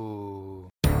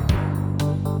 Ooh.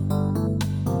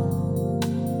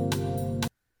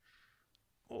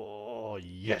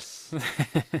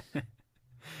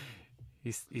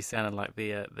 He sounded like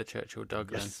the Churchill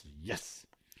dog. Yes, yes.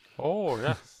 Then. Oh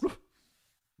yes.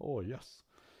 Oh yes.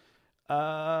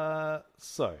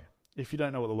 So if you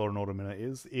don't know what the Law and Order Minute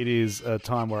is, it is a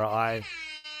time where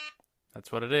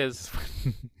That's what it is.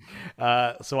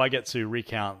 so I get to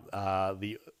recount all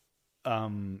the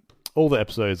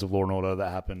episodes of Law and Order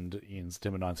that happened in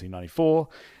September 1994.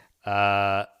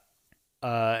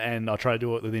 And I'll try to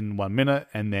do it within 1 minute,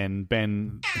 and then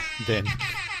Ben then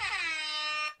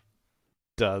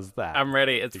does that. I'm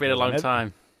ready. It's been a long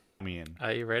time. Me in.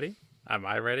 Are you ready? Am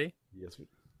I ready? Yes.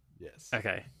 Yes.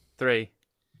 Okay. 3,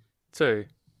 2,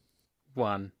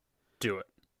 1. Do it.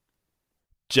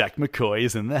 Jack McCoy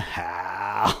is in the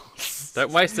house.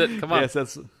 Don't waste it. Come on. Yes,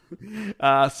 that's.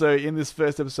 So in this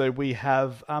first episode, we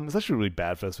have it's actually a really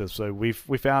bad first episode. We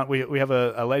have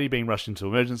a lady being rushed into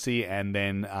emergency, and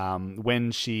then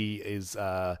when she is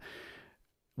cut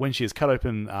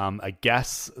open, a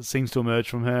gas seems to emerge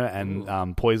from her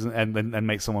and poison and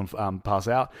make someone pass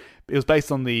out. It was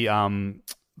based on the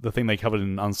thing they covered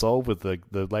in Unsolved with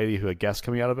the lady who had gas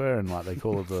coming out of her, and like they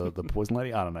call her the poison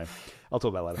lady. I don't know. I'll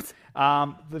talk about that later.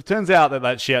 It turns out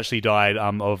that she actually died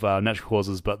of natural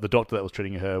causes, but the doctor that was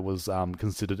treating her was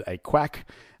considered a quack.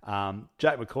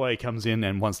 Jack McCoy comes in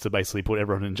and wants to basically put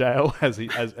everyone in jail, as he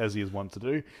is wont to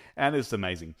do, and it's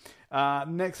amazing.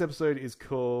 Next episode is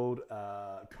called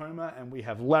Coma, and we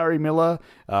have Larry Miller,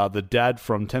 the dad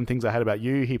from 10 Things I Hate About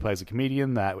You. He plays a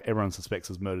comedian that everyone suspects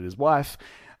has murdered his wife.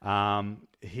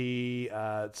 He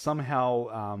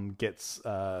somehow gets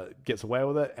away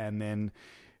with it, and then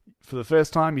for the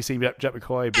first time you see Jack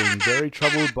McCoy being very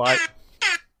troubled by...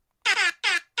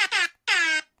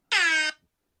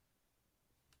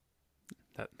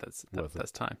 That's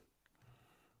time.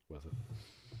 Worth it.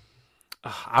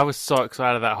 Oh, I was so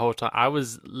excited that whole time. I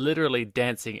was literally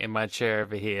dancing in my chair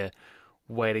over here,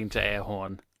 waiting to air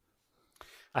horn.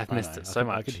 I've missed it so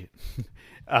much.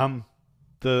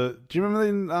 Do you remember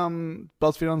in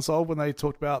BuzzFeed Unsolved when they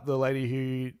talked about the lady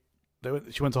who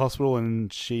she went to hospital and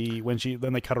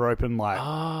then they cut her open, like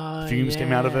fumes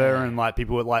came out of her, and like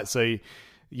people were like, so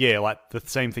yeah, like the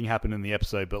same thing happened in the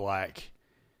episode, but like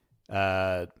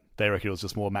they reckon it was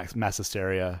just more mass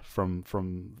hysteria from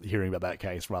hearing about that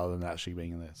case rather than actually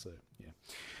being in there. So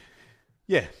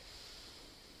yeah.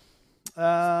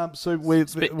 So we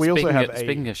also have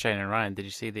speaking of Shane and Ryan, did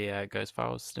you see the Ghost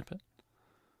Files snippet?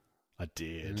 I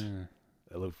did.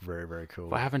 It looked very, very cool.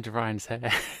 What happened to Ryan's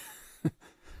hair?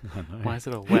 I know. Why is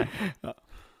it all wet?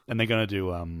 And they're going to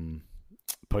do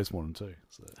postmortem too.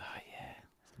 So. Oh yeah,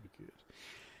 it's gonna be good.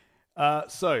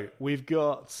 So we've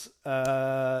got.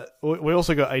 We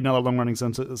also got another long-running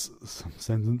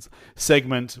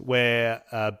segment where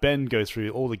Ben goes through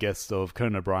all the guests of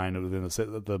Conan O'Brien within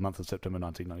the month of September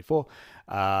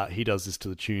 1994. He does this to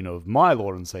the tune of My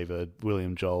Lord and Savior,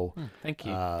 William Joel. Thank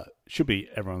you. Should be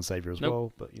everyone's savior as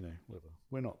well, but whatever.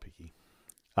 We're not picky.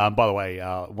 By the way,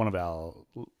 one of our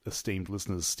esteemed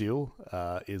listeners, Steele,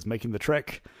 is making the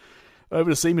trek over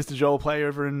to see Mr. Joel play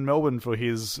over in Melbourne for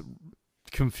his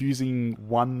confusing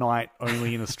one night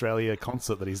only in Australia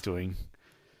concert that he's doing.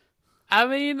 I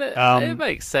mean, it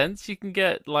makes sense. You can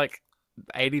get like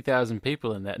 80,000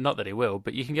 people in there. Not that he will,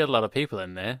 but you can get a lot of people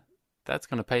in there. That's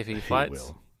going to pay for your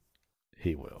flights.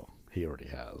 He will. He already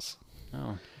has.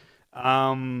 Oh.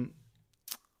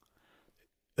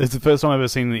 It's the first time I've ever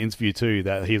seen in the interview too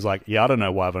that he's like, yeah, I don't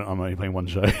know why I'm only playing one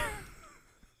show.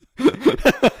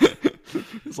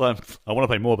 It's like, I want to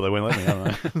play more, but they won't let me. I don't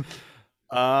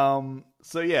know.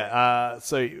 So are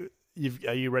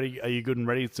you ready? Are you good and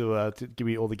ready to give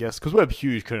me all the guests? Because we're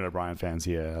huge Conan O'Brien fans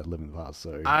here at Living the Past.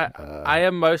 So I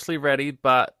am mostly ready,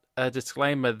 but a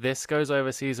disclaimer: this goes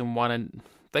over season 1, and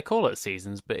they call it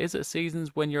seasons, but is it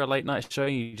seasons when you're a late night show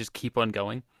and you just keep on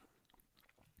going?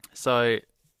 So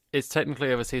it's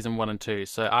technically over season 1 and 2.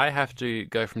 So I have to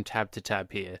go from tab to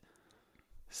tab here.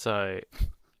 So,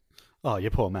 oh, you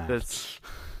poor man. If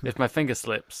my finger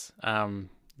slips,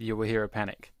 you will hear a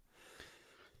panic.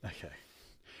 Okay.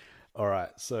 All right.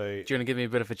 So, do you want to give me a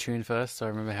bit of a tune first, so I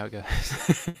remember how it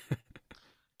goes?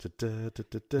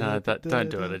 No, don't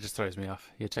do it. It just throws me off.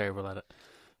 You're terrible at it.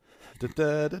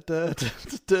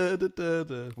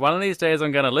 One of these days,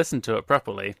 I'm going to listen to it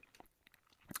properly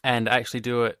and actually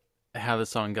do it how the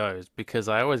song goes, because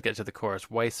I always get to the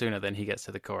chorus way sooner than he gets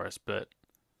to the chorus. But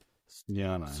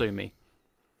yeah, I know. Sue me.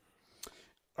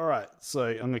 All right. So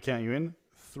I'm going to count you in.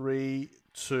 3,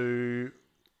 2,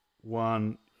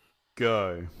 1,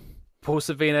 go. Paul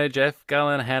Savino, Jeff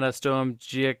Gallen, Hannah Storm,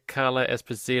 Giancarlo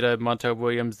Esposito, Montel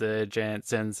Williams, the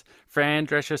Jansens, Fran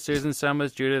Drescher, Susan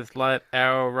Summers, Judith Light,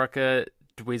 Errol Rucker,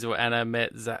 Dweezil, Anna,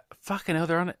 Met, Fucking hell,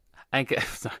 they're on it. Anka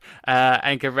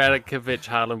Radakovich,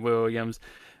 Harlan Williams,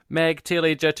 Meg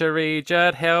Tilly, Juttery,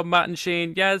 Judd, Hell, Martin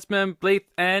Sheen, Yasmin Bleeth,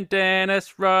 and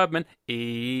Dennis Rodman,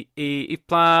 Eve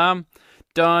Plum,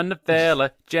 Don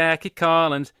Novella, Jackie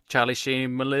Collins, Charlie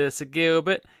Sheen, Melissa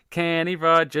Gilbert, Kenny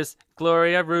Rogers,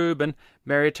 Gloria Rubin,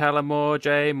 Mary Tyler Moore,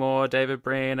 Jay Moore, David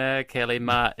Brenner, Kelly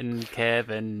Martin,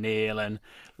 Kevin Nealon,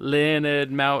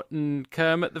 Leonard Melton,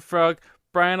 Kermit the Frog,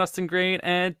 Brian Austin Green,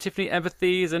 and Tiffany Amber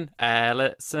Thiessen,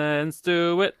 Alison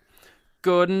Stewart,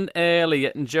 Gordon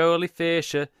Elliott, and Jolie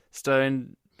Fisher,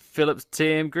 Stone Phillips,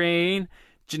 Tim Green,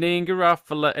 Janine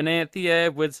Garofalo, and Anthony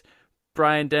Edwards,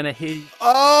 Brian Dennehy.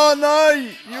 Oh no!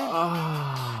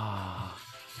 Oh.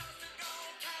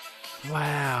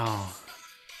 Wow.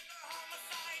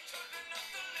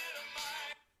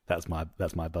 That's my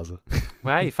buzzer.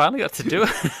 Wow, you finally got to do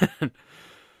it.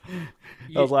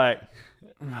 I was like,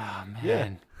 oh man. Yeah.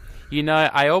 You know,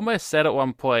 I almost said at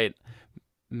one point,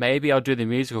 maybe I'll do the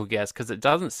musical guest because it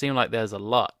doesn't seem like there's a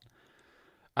lot.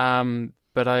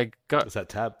 But I got... was that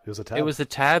tab? It was a tab. It was a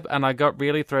tab, and I got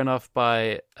really thrown off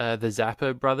by the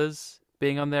Zappa brothers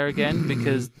being on there again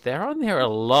because they're on there a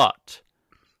lot.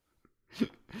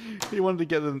 He wanted to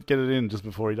get it in just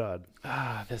before he died.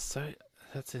 That's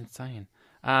insane.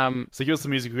 So give us the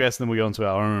musical guest, and then we'll go on to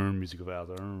our own musical of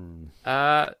ours.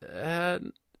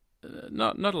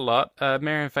 Not a lot.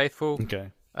 Marianne Faithful.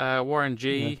 Okay. Warren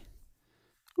G.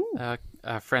 Yeah.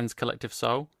 Friends Collective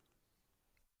Soul.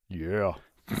 Yeah.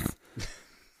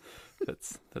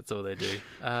 That's all they do.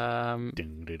 Yeah.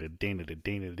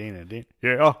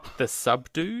 The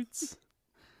Subdudes.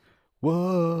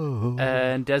 Whoa.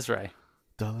 And Desiree.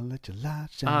 Don't let your light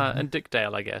shine. And Dick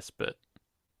Dale, I guess, but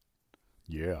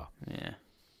yeah.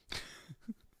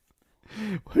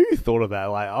 Who thought of that?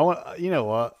 Like, I want. You know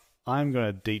what? I'm going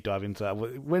to deep dive into that.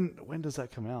 When does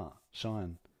that come out?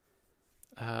 Shine.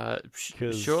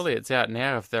 Surely it's out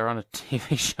now if they're on a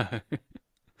TV show.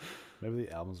 Maybe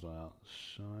the album's not out.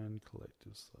 Shine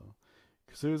Collective Soul.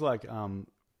 Because it was like,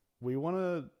 we want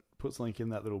to put something in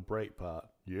that little break part.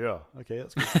 Yeah. Okay,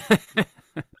 that's good.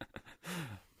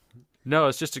 No,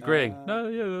 it's just agreeing. No,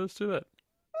 yeah, let's do that.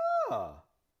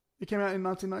 It came out in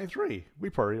 1993. We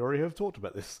probably already have talked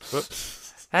about this.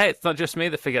 Whoops. Hey, it's not just me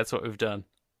that forgets what we've done.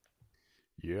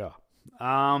 Yeah.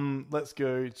 Let's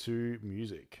go to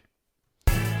music.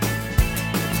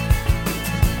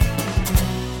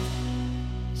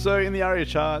 So in the ARIA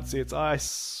charts, it's I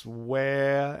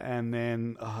Swear and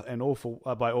then and All for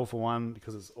by All for One,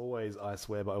 because it's always I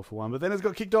Swear by All for One. But then it's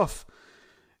got kicked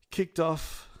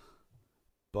off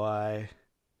by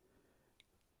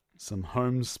some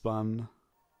homespun.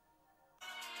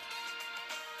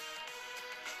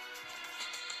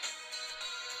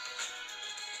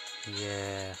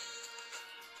 Yeah.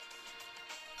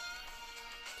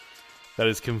 That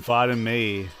is Confide in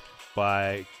Me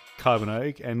by Carbon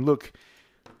Oak. And look,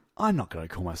 I'm not going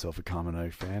to call myself a Carbon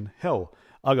Oak fan. Hell,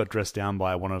 I got dressed down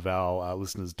by one of our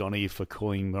listeners, Donnie, for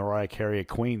calling Mariah Carey a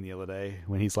queen the other day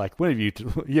when he's like, when have you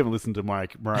haven't listened to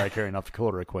Mariah Carey enough to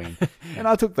call her a queen? And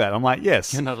I took that. I'm like,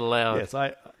 yes. You're not allowed. Yes,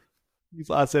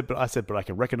 I said, but I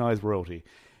can recognize royalty.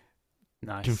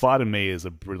 Nice. Confide in Me is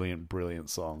a brilliant, brilliant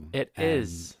song. It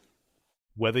is.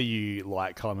 Whether you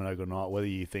like Kylie Minogue or not, whether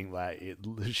you think that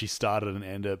she started and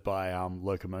ended by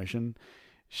Locomotion,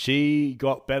 she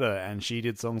got better and she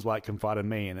did songs like Confide in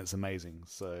Me, and it's amazing.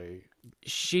 So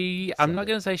I'm not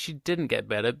going to say she didn't get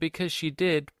better, because she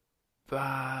did,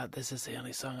 but this is the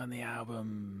only song on the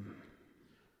album.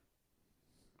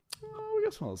 Oh, we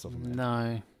got some other stuff on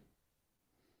there.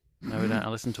 No, we don't. I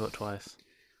listened to it twice.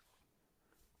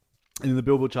 In the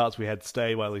Billboard charts, we had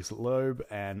Stay by Lisa Loeb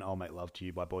and I'll Make Love to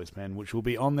You by Boyz II Men, which will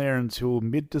be on there until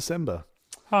mid-December.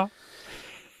 Huh.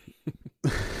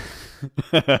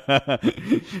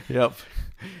 Yep.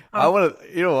 I want to,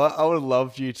 you know what? I would have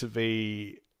loved you to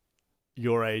be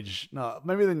your age, no,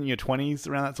 maybe in your 20s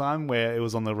around that time, where it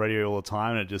was on the radio all the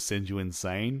time and it just sends you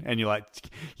insane. And you're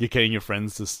getting your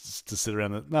friends to sit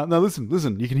around. No,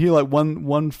 listen. You can hear like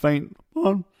one faint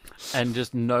one. And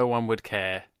just no one would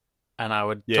care. And I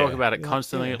would talk about it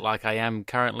constantly like I am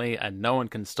currently, and no one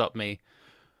can stop me.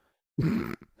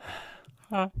 I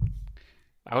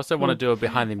also want to do a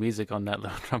behind the music on that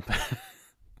little trumpet.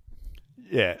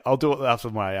 Yeah, I'll do it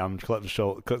after my Collective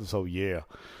Soul year.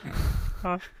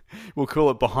 We'll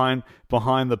call it behind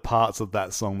the parts of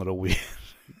that song that are weird.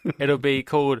 It'll be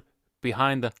called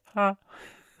Behind the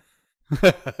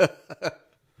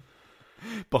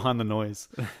Behind the Noise.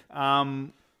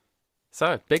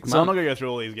 So big. So I'm not gonna go through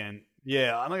all these again.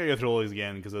 Yeah, I'm not gonna go through all these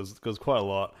again because there's quite a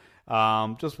lot.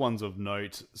 Just ones of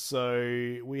note.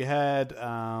 So we had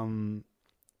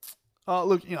Oh,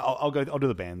 look, I'll do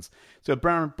the bands. So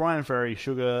Brian Ferry,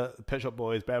 Sugar, Pet Shop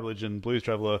Boys, Bad Religion, Blues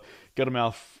Traveler,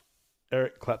 Guttermouth,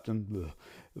 Eric Clapton. Ugh.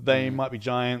 They Might be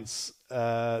Giants,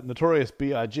 Notorious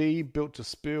B.I.G., Built to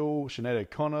Spill, Sinead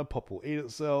O'Connor, Pop Will Eat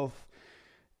Itself,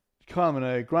 Kylie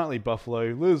Minogue, Grantley Buffalo,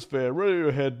 Liz Fair,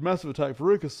 Radiohead, Massive Attack,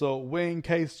 Veruca Salt, Wing,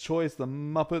 Case Choice, The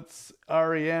Muppets,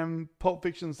 R.E.M., Pulp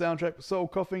Fiction soundtrack for Soul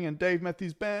Coughing, and Dave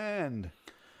Matthews Band.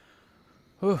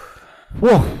 Oof.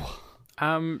 Whoa.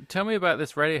 Tell me about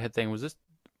this Radiohead thing. Was this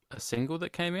a single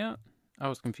that came out? I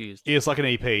was confused. Yeah, it's like an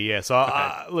EP. Yeah. So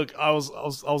Okay. look, I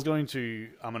was going to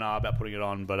and ah about putting it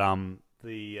on, but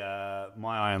the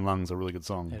My Iron Lungs are a really good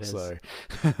song. It is. So,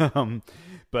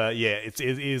 but yeah, it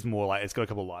is more like it's got a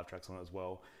couple of live tracks on it as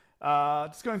well.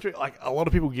 Just going through, like, a lot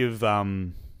of people give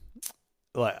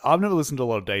like, I've never listened to a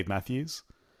lot of Dave Matthews.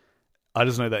 I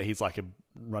just know that he's like a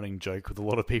running joke with a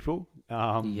lot of people.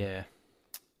 Yeah.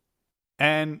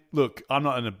 And look, I'm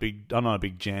not a big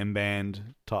jam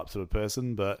band type sort of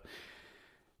person, but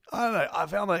I don't know. I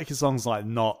found like his songs like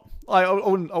not. I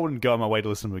wouldn't go on my way to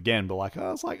listen to him again, but like I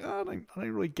was like, I don't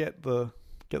really get the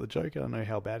joke. I don't know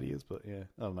how bad he is, but yeah,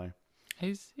 I don't know.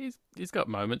 He's got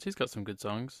moments. He's got some good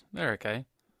songs. They're okay.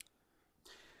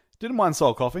 Didn't mind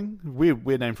Soul Coughing.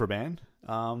 Weird name for a band.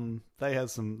 They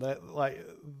had some like,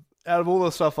 out of all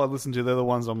the stuff I listened to, they're the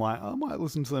ones I'm like, I might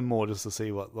listen to them more just to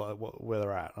see where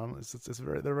they're at.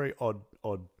 They're a very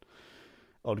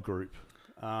odd group.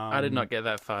 I did not get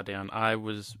that far down. I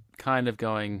was kind of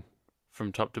going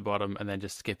from top to bottom and then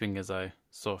just skipping as I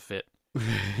saw fit.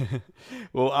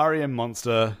 Well, REM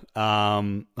Monster.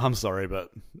 I'm sorry,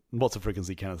 but Lots of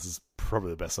Frequency Counters is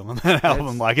probably the best song on that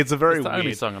album. Like, it's a very It's the only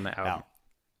weird song on that album.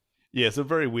 Yeah, it's a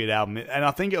very weird album, and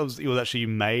I think it was actually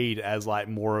made as like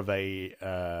more of a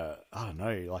I don't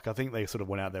know, like, I think they sort of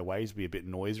went out their way to be a bit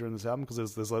noisier in this album,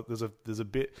 because there's a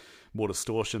bit more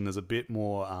distortion, there's a bit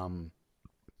more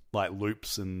like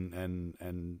loops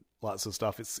and lots of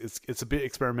stuff. It's a bit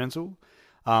experimental,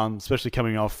 especially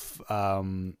coming off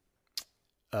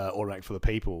Automatic for the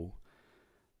People.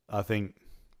 I think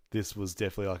this was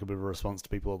definitely like a bit of a response to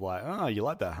people of like, oh, you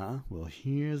like that, huh? Well,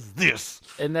 here's this.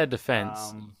 In their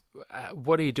defense,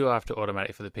 what do you do after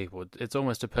Automatic for the People? It's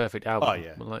almost a perfect album. Oh,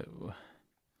 yeah. Like,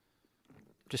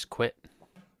 just quit.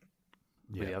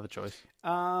 With the other choice.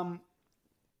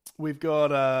 We've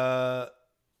got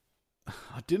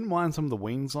I didn't mind some of the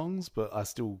Ween songs, but I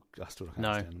still can't stand them. No,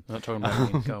 I'm not talking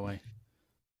about Ween. Go away.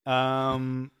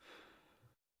 I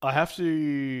have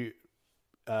to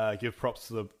give props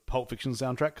to the Pulp Fiction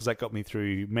soundtrack, because that got me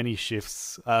through many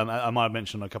shifts. I might have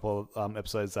mentioned a couple of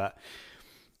episodes that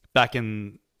back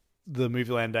in the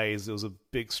Movieland days, there was a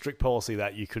big strict policy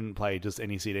that you couldn't play just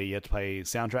any CD. You had to play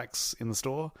soundtracks in the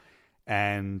store,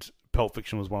 and Pulp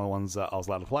Fiction was one of the ones that I was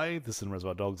allowed to play. This and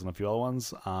Reservoir Dogs and a few other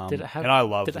ones. Did it have? And I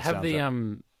love. Did it have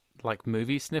soundtrack. the like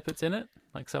movie snippets in it,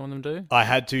 like some of them do?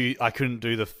 I couldn't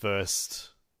do the first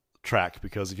track,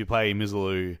 because if you play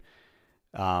Mizzaloo,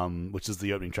 which is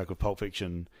the opening track of Pulp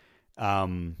Fiction,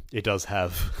 it does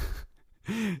have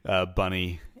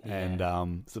Bunny and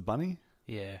is it Bunny?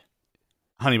 Yeah.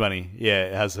 Honey Bunny. Yeah,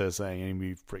 it has her saying, "Any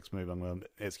move, pricks move, I'm going to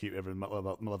execute every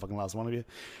motherfucking last one of you."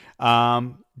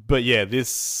 But yeah,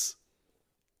 this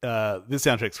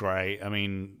soundtrack's great. I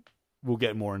mean, we'll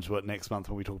get more into it next month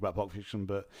when we talk about Pulp Fiction,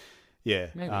 but yeah,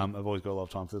 I've always got a lot of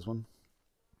time for this one.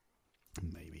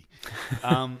 Maybe.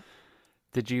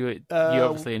 Did you? You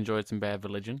obviously enjoyed some Bad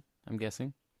Religion, I'm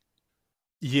guessing.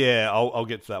 Yeah, I'll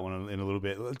get to that one in a little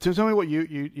bit. Tell me what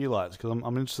you liked, because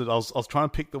I'm interested. I was trying to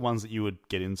pick the ones that you would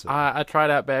get into. I tried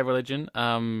out Bad Religion.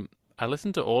 I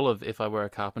listened to all of If I Were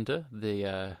a Carpenter,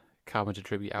 the Carpenter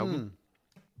tribute album.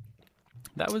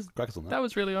 That was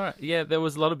really alright. Yeah, there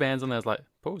was a lot of bands on there. I was like,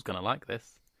 Paul's gonna like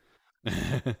this.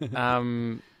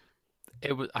 It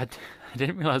was. I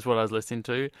didn't realize what I was listening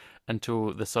to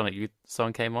until the Sonic Youth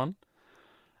song came on.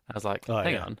 I was like,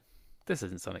 hang on, this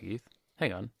isn't Sonic Youth.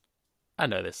 Hang on, I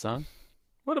know this song.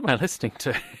 What am I listening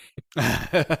to?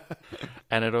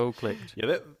 And it all clicked.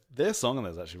 Yeah, their song on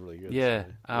there is actually really good. Yeah,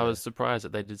 so, I was surprised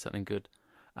that they did something good.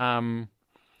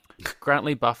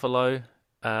 Grantley Buffalo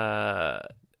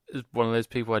is one of those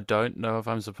people I don't know if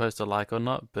I'm supposed to like or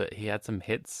not, but he had some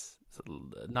hits.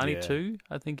 92,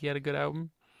 I think he had a good album.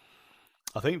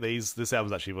 I think this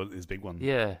album's actually his big one.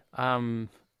 Yeah,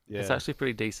 it's actually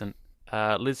pretty decent.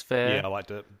 Liz Fair, yeah, I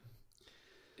liked it.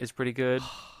 Is pretty good.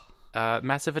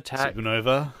 Massive Attack,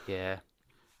 Supernova. Yeah.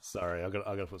 Sorry, I got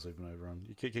to put Supernova on.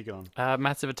 You keep going.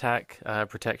 Massive Attack,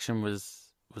 Protection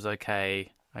was okay.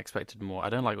 I expected more. I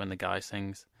don't like when the guy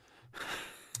sings.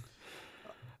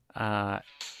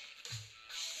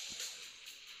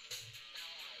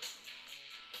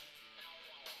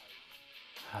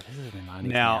 This is the 90s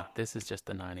Now- This is just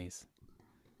the 90s.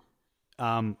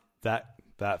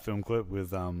 That film clip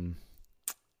with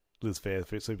Liz Phair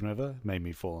Supernova made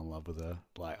me fall in love with her.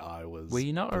 Like, I was Were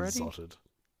you not already? besotted.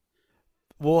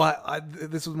 Well,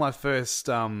 this was my first.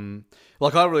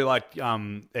 Like, I really liked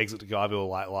Exit to Guyville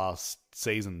like last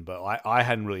season, but I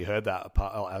hadn't really heard that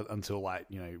until, like,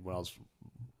 you know, when I was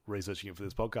researching it for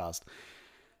this podcast.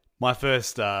 My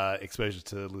first exposure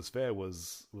to Liz Phair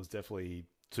was definitely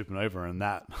Supernova, and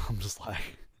that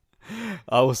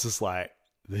I was just like,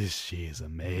 this she is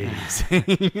amazing.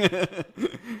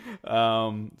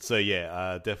 So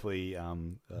yeah, definitely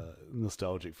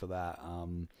nostalgic for that.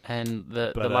 And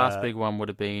the last big one would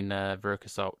have been Veruca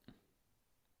Salt.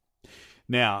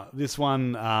 Now this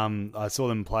one, I saw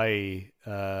them play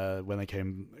when they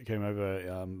came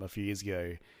over a few years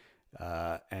ago,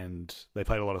 and they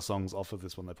played a lot of songs off of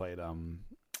this one. They played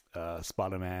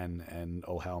Spider-Man and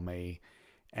Oh Hail Me,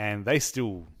 and they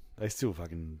still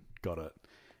fucking got it.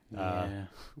 Yeah.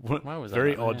 Why was that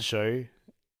very like odd that? show.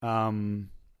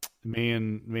 Me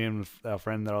and our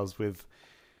friend that I was with,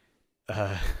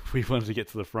 we wanted to get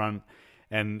to the front,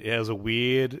 and it was a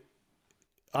weird.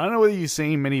 I don't know whether you've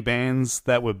seen many bands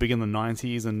that were big in the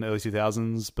 90s and early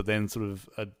 2000s, but then sort of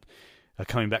are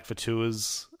coming back for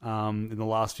tours in the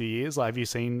last few years. Like, have you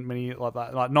seen many like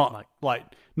that? Like, not like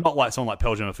someone like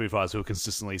Pearl Jam or Foo Fighters who are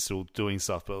consistently still doing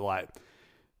stuff, but like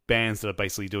bands that are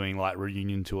basically doing like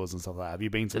reunion tours and stuff like that. Have you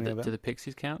been to any of that? Do the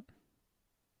Pixies count?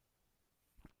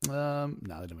 No,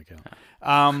 they don't count.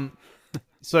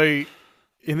 So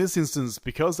in this instance,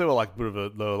 because they were like they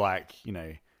were like, you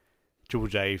know, Triple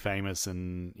J famous,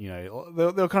 and you know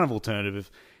they were kind of alternative.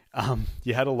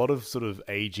 You had a lot of sort of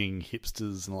aging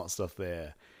hipsters and all that stuff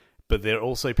there, but they're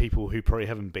also people who probably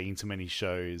haven't been to many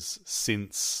shows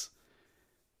since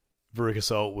Veruca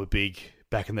Salt were big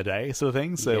back in the day, sort of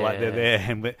thing. So like they're there,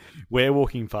 and we're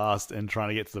walking past and trying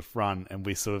to get to the front, and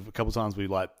we sort of a couple of times we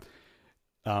like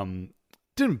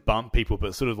didn't bump people,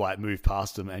 but sort of like moved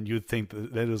past them, and you'd think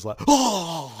that they're just like,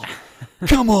 oh,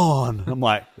 come on. I'm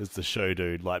like, it's the show,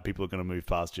 dude. Like, people are going to move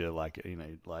past you. Like, you know,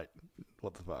 like,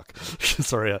 what the fuck?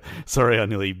 sorry, I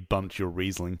nearly bumped your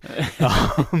Riesling.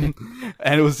 And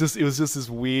it was just this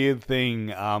weird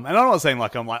thing. And I'm not saying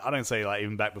like, I don't say like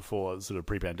even back before sort of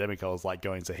pre-pandemic, I was like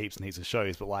going to heaps and heaps of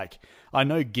shows, but like, I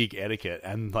know gig etiquette,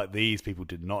 and like these people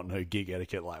did not know gig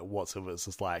etiquette like whatsoever. It's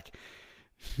just like,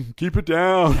 keep it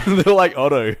down. They're like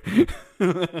Otto.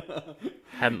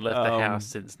 Hadn't left the house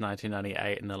since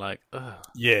 1998, and they're like, oh,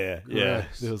 yeah.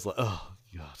 gross. It was like, oh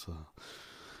god. Should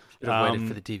have waited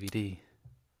for the DVD.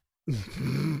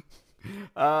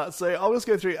 So I'll just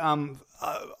go through.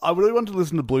 I really wanted to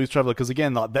listen to Blues Traveler because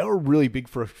again, like, they were really big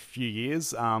for a few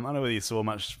years. I don't know whether you saw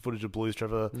much footage of Blues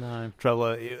Traveler. No.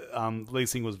 Traveler. Lee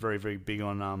Sing was very, very big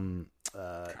on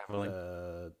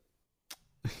Traveling.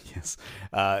 yes,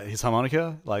 his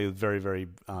harmonica, like, a very, very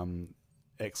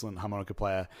excellent harmonica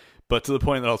player. But to the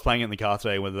point that I was playing it in the car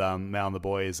today with Mal and the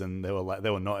boys, and they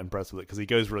were not impressed with it because he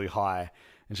goes really high.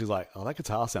 And she's like, "Oh, that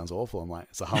guitar sounds awful." I'm like,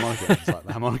 "It's a harmonica." She's like,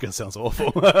 "The harmonica sounds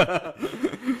awful."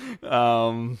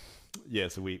 Yeah,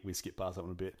 so we skipped past that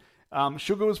one a bit.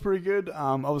 Sugar was pretty good.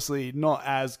 Obviously not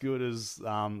as good as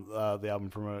the album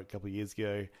from a couple of years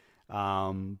ago.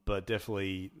 But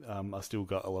definitely, I still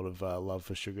got a lot of love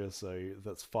for Sugar, so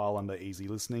that's file under easy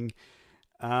listening.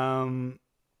 I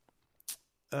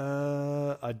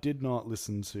did not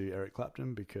listen to Eric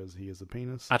Clapton because he is a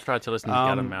penis. I tried to listen to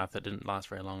Guttermouth. It didn't last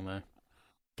very long, though.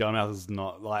 Guttermouth is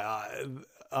not like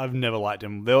I've never liked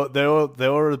him. They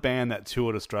were a band that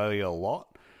toured Australia a lot,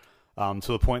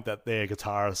 to the point that their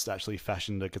guitarist actually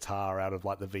fashioned a guitar out of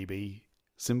like the VB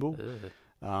symbol. Ugh.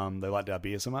 They liked our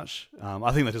beer so much.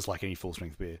 I think they just like any full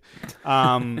strength beer.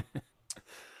 But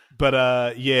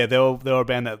yeah, they were a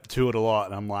band that toured a lot,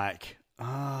 and I'm like,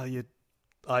 I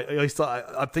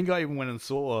think I even went and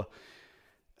saw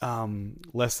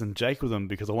Less Than Jake with them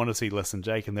because I wanted to see Less Than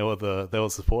Jake, and they were the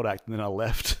support act, and then I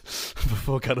left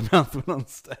before Guttermouth went on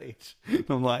stage. And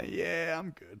I'm like, yeah,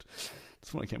 I'm good.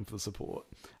 Just want to come for the support.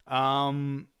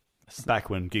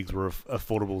 Back when gigs were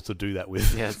affordable to do that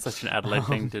with. Yeah, it's such an Adelaide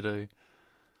thing to do.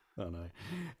 I know.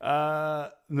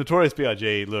 Notorious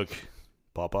B.I.G. Look,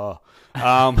 Papa.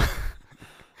 I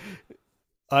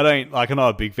don't like. I'm not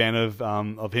a big fan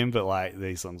of him, but like,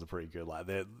 these songs are pretty good. Like,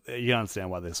 you can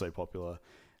understand why they're so popular.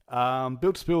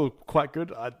 Built to Spill were quite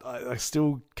good. I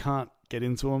still can't get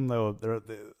into them. They're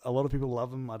a lot of people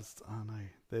love them. I don't know.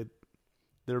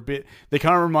 They're a bit. They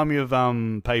kind of remind me of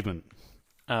Pavement.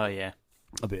 Oh yeah,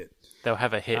 a bit. They'll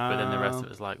have a hit, but then the rest of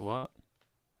it is like, what?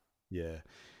 Yeah.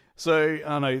 So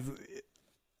I don't know.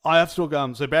 I have to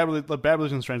talk. So Bad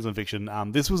Religion, Strangers and Fiction.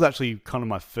 This was actually kind of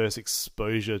my first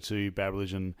exposure to Bad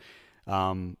Religion,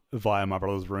 via my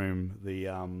brother's room.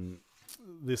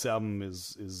 This album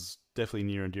is definitely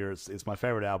near and dear. It's my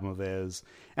favorite album of theirs,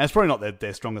 and it's probably not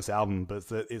their strongest album, but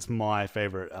it's my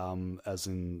favorite. As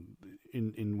in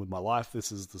with my life,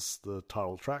 this is the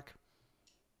title track.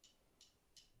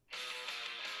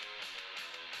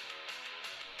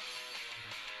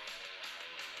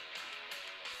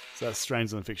 So that's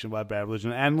Strangers and Fiction by Bad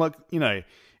Religion, and look,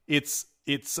 it's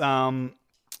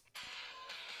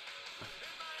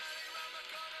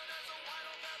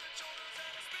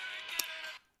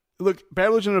Look, Bad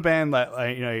Religion are a band that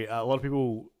a lot of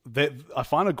people. I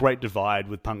find a great divide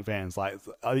with punk fans. Like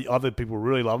either people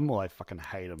really love them or they fucking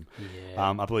hate them.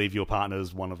 Yeah. I believe your partner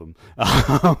is one of them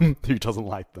who doesn't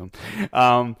like them.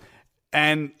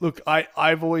 And look,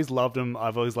 I've always loved him.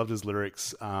 I've always loved his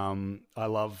lyrics. I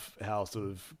love how sort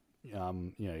of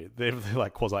they're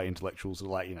like quasi intellectuals. So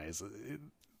like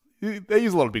they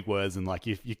use a lot of big words, and like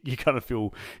you kind of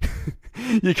feel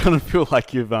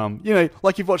like you've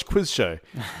like you've watched Quiz Show.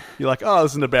 You're like, oh,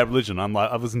 listen to Bad Religion. I'm like,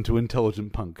 I've listened to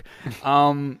intelligent punk.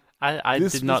 I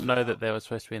did not know that they were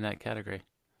supposed to be in that category.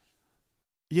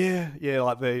 Yeah,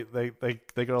 like they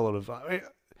got a lot of.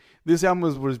 This album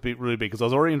was really big because I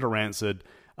was already into Rancid.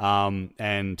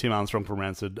 And Tim Armstrong from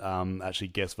Rancid actually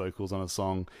guest vocals on a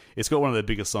song. It's got one of the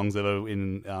biggest songs ever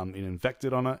in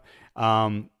Infected on it.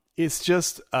 It's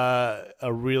just a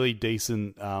really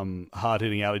decent, hard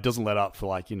hitting album. It doesn't let up for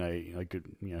like good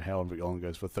however long it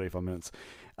goes for 35 minutes.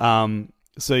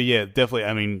 So yeah, definitely.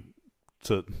 I mean,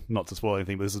 not to spoil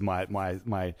anything, but this is my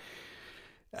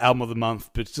album of the month.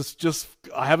 But just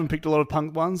I haven't picked a lot of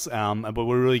punk ones, but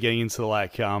we're really getting into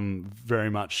like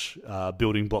very much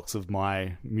building blocks of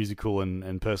my musical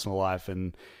and personal life,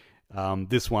 and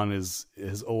this one has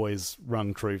always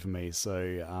rung true for me.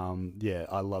 So yeah,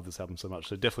 I love this album so much.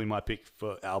 So definitely my pick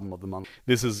for album of the month.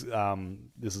 This is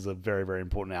a very, very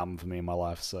important album for me in my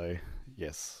life. So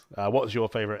yes, what was your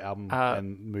favorite album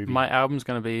and movie? My album's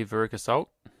going to be Veruca Salt.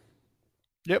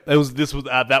 Yep,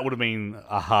 that would have been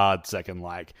a hard second.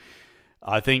 Like,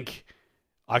 I think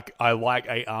I like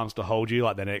 8 Arms to Hold You,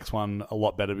 like the next one, a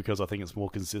lot better because I think it's more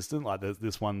consistent. Like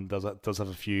this one does have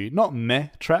a few not meh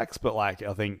tracks, but like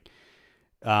I think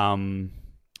the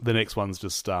next one's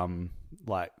just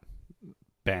like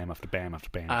bam after bam after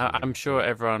bam. I'm sure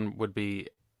everyone would be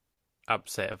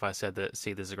upset if I said that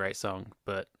 "Seether" is a great song,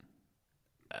 but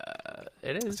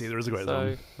it is. Seether is a great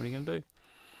song. So what are you gonna do?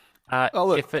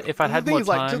 Look, if I had more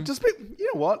time, like, just you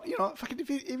know what, fucking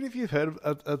even if you've heard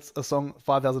a song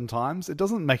 5,000 times, it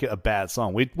doesn't make it a bad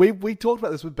song. We talked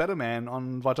about this with Better Man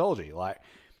on Vitology. Like,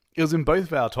 it was in both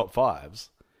of our top 5s.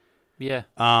 Yeah.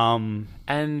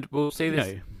 And we'll see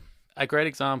this. A great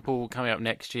example coming up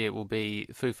next year will be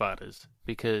Foo Fighters,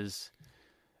 because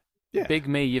Big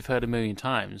Me you've heard a million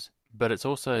times, but it's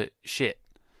also shit.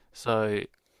 So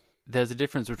there's a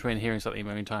difference between hearing something a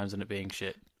million times and it being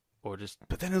shit. Or just,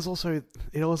 but then it also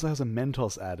has a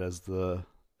Mentos ad as the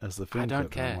film. I don't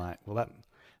clip, care. and I'm like, well,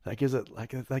 that gives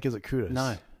it kudos.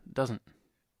 No, it doesn't.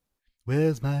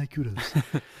 Where's my kudos?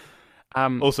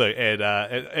 Also, Ed,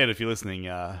 if you're listening,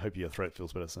 hope your throat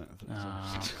feels better soon.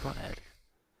 What Ed?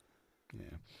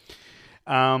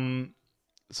 Yeah.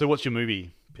 So what's your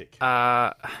movie pick?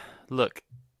 Look,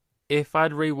 if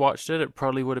I'd rewatched it, it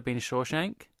probably would have been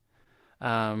Shawshank.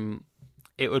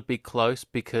 It would be close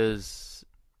because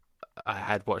I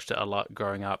had watched it a lot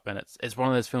growing up, and it's one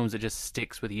of those films that just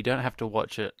sticks with you. You don't have to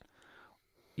watch it,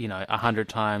 100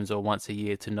 times or once a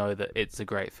year to know that it's a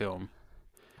great film.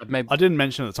 Maybe I didn't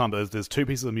mention at the time, but there's 2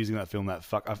 pieces of music in that film that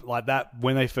like that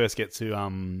when they first get to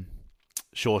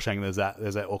Shawshank. There's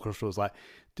that orchestra. It's like,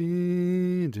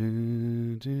 dun,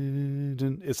 dun, dun,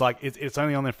 dun. It's like it's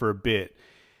only on there for a bit.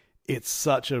 It's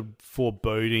such a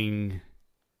foreboding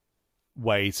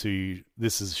way to,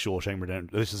 this is Shawshank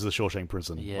Redemption. This is the Shawshank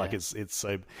Prison. Yeah. Like it's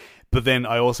so. But then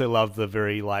I also love the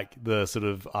very like the sort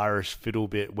of Irish fiddle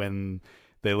bit when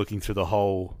they're looking through the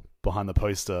hole behind the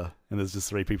poster, and there's just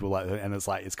 3 people like, and it's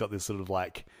like it's got this sort of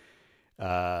like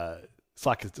it's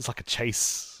like a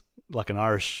chase, like an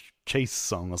Irish chase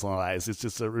song or something like that. It's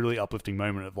just a really uplifting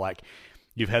moment of like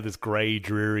you've had this grey,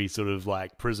 dreary sort of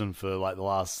like prison for like the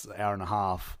last hour and a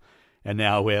half, and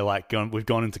now we're like we've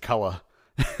gone into colour.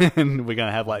 And we're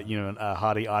gonna have like a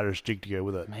hearty Irish jig to go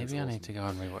with it. Maybe I need to go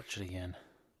and rewatch it again.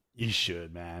 You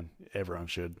should, man. Everyone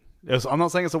should. I'm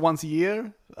not saying it's a once a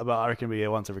year, but I reckon it'll be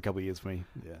once every couple of years for me.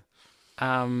 Yeah.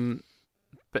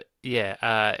 But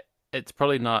yeah, it's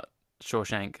probably not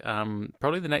Shawshank.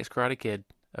 Probably the next Karate Kid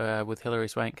with Hilary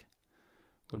Swank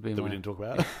would be. That we didn't talk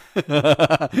about.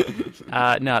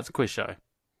 No, it's a quiz show.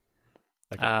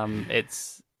 Okay.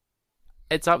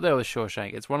 It's up there with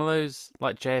Shawshank. It's one of those,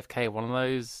 like JFK, one of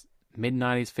those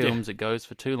mid-90s films that goes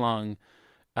for too long,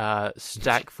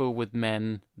 stacked full with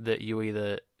men that you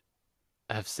either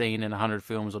have seen in 100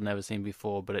 films or never seen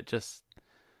before, but it just,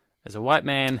 as a white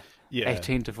man,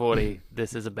 18 to 40,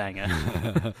 this is a banger.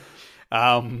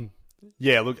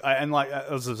 Yeah, look,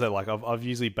 as I said, like I've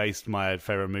usually based my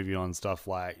favorite movie on stuff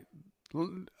like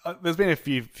there's been a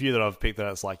few that I've picked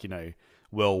that it's like, you know,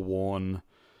 well-worn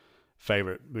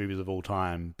favorite movies of all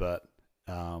time, but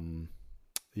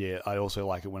yeah, I also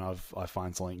like it when I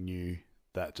find something new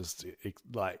that just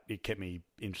it kept me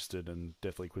interested, and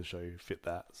definitely Quiz Show fit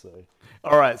that. So,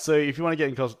 all right, so if you want to get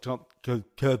in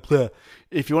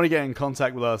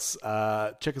contact with us,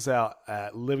 check us out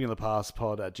at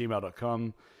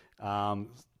livinginthepastpod@gmail.com.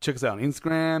 Check us out on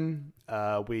Instagram.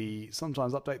 We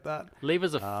sometimes update that. Leave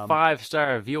us a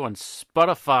 5-star review on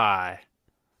Spotify.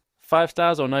 5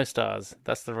 stars or no stars.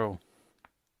 That's the rule.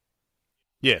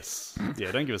 Yes.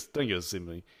 Yeah, don't give us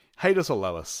simply. Hate us or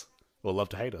love us. Or love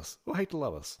to hate us. Or hate to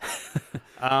love us.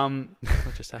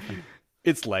 What just happened?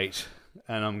 It's late,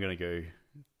 and I'm going to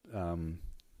go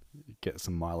get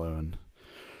some Milo and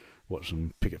watch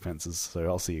some picket fences. So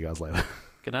I'll see you guys later.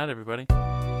 Good night, everybody.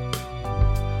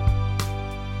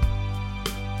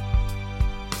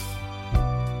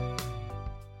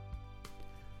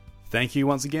 Thank you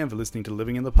once again for listening to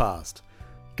Living in the Past.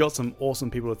 Got some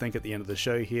awesome people to thank at the end of the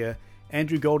show here.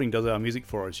 Andrew Golding does our music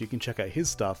for us. You can check out his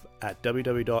stuff at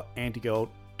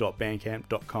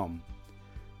www.antigold.bandcamp.com.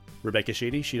 Rebecca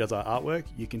Sheedy, she does our artwork.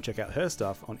 You can check out her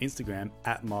stuff on Instagram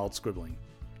at Mild Scribbling.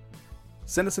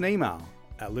 Send us an email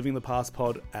at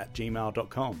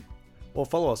livingthepastpod@gmail.com or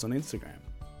follow us on Instagram.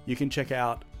 You can check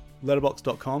out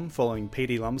letterboxd.com following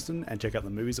PD Lumsden and check out the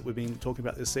movies that we've been talking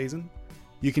about this season.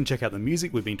 You can check out the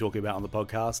music we've been talking about on the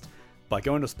podcast by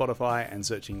going to Spotify and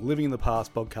searching Living in the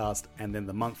Past podcast and then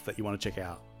the month that you want to check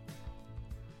out.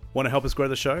 Want to help us grow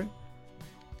the show?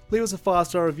 Leave us a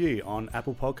 5-star review on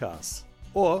Apple Podcasts.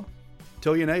 Or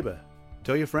tell your neighbor,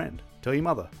 tell your friend, tell your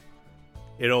mother.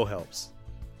 It all helps.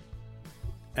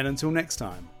 And until next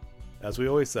time, as we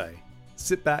always say,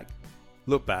 sit back,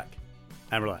 look back,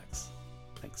 and relax.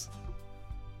 Thanks.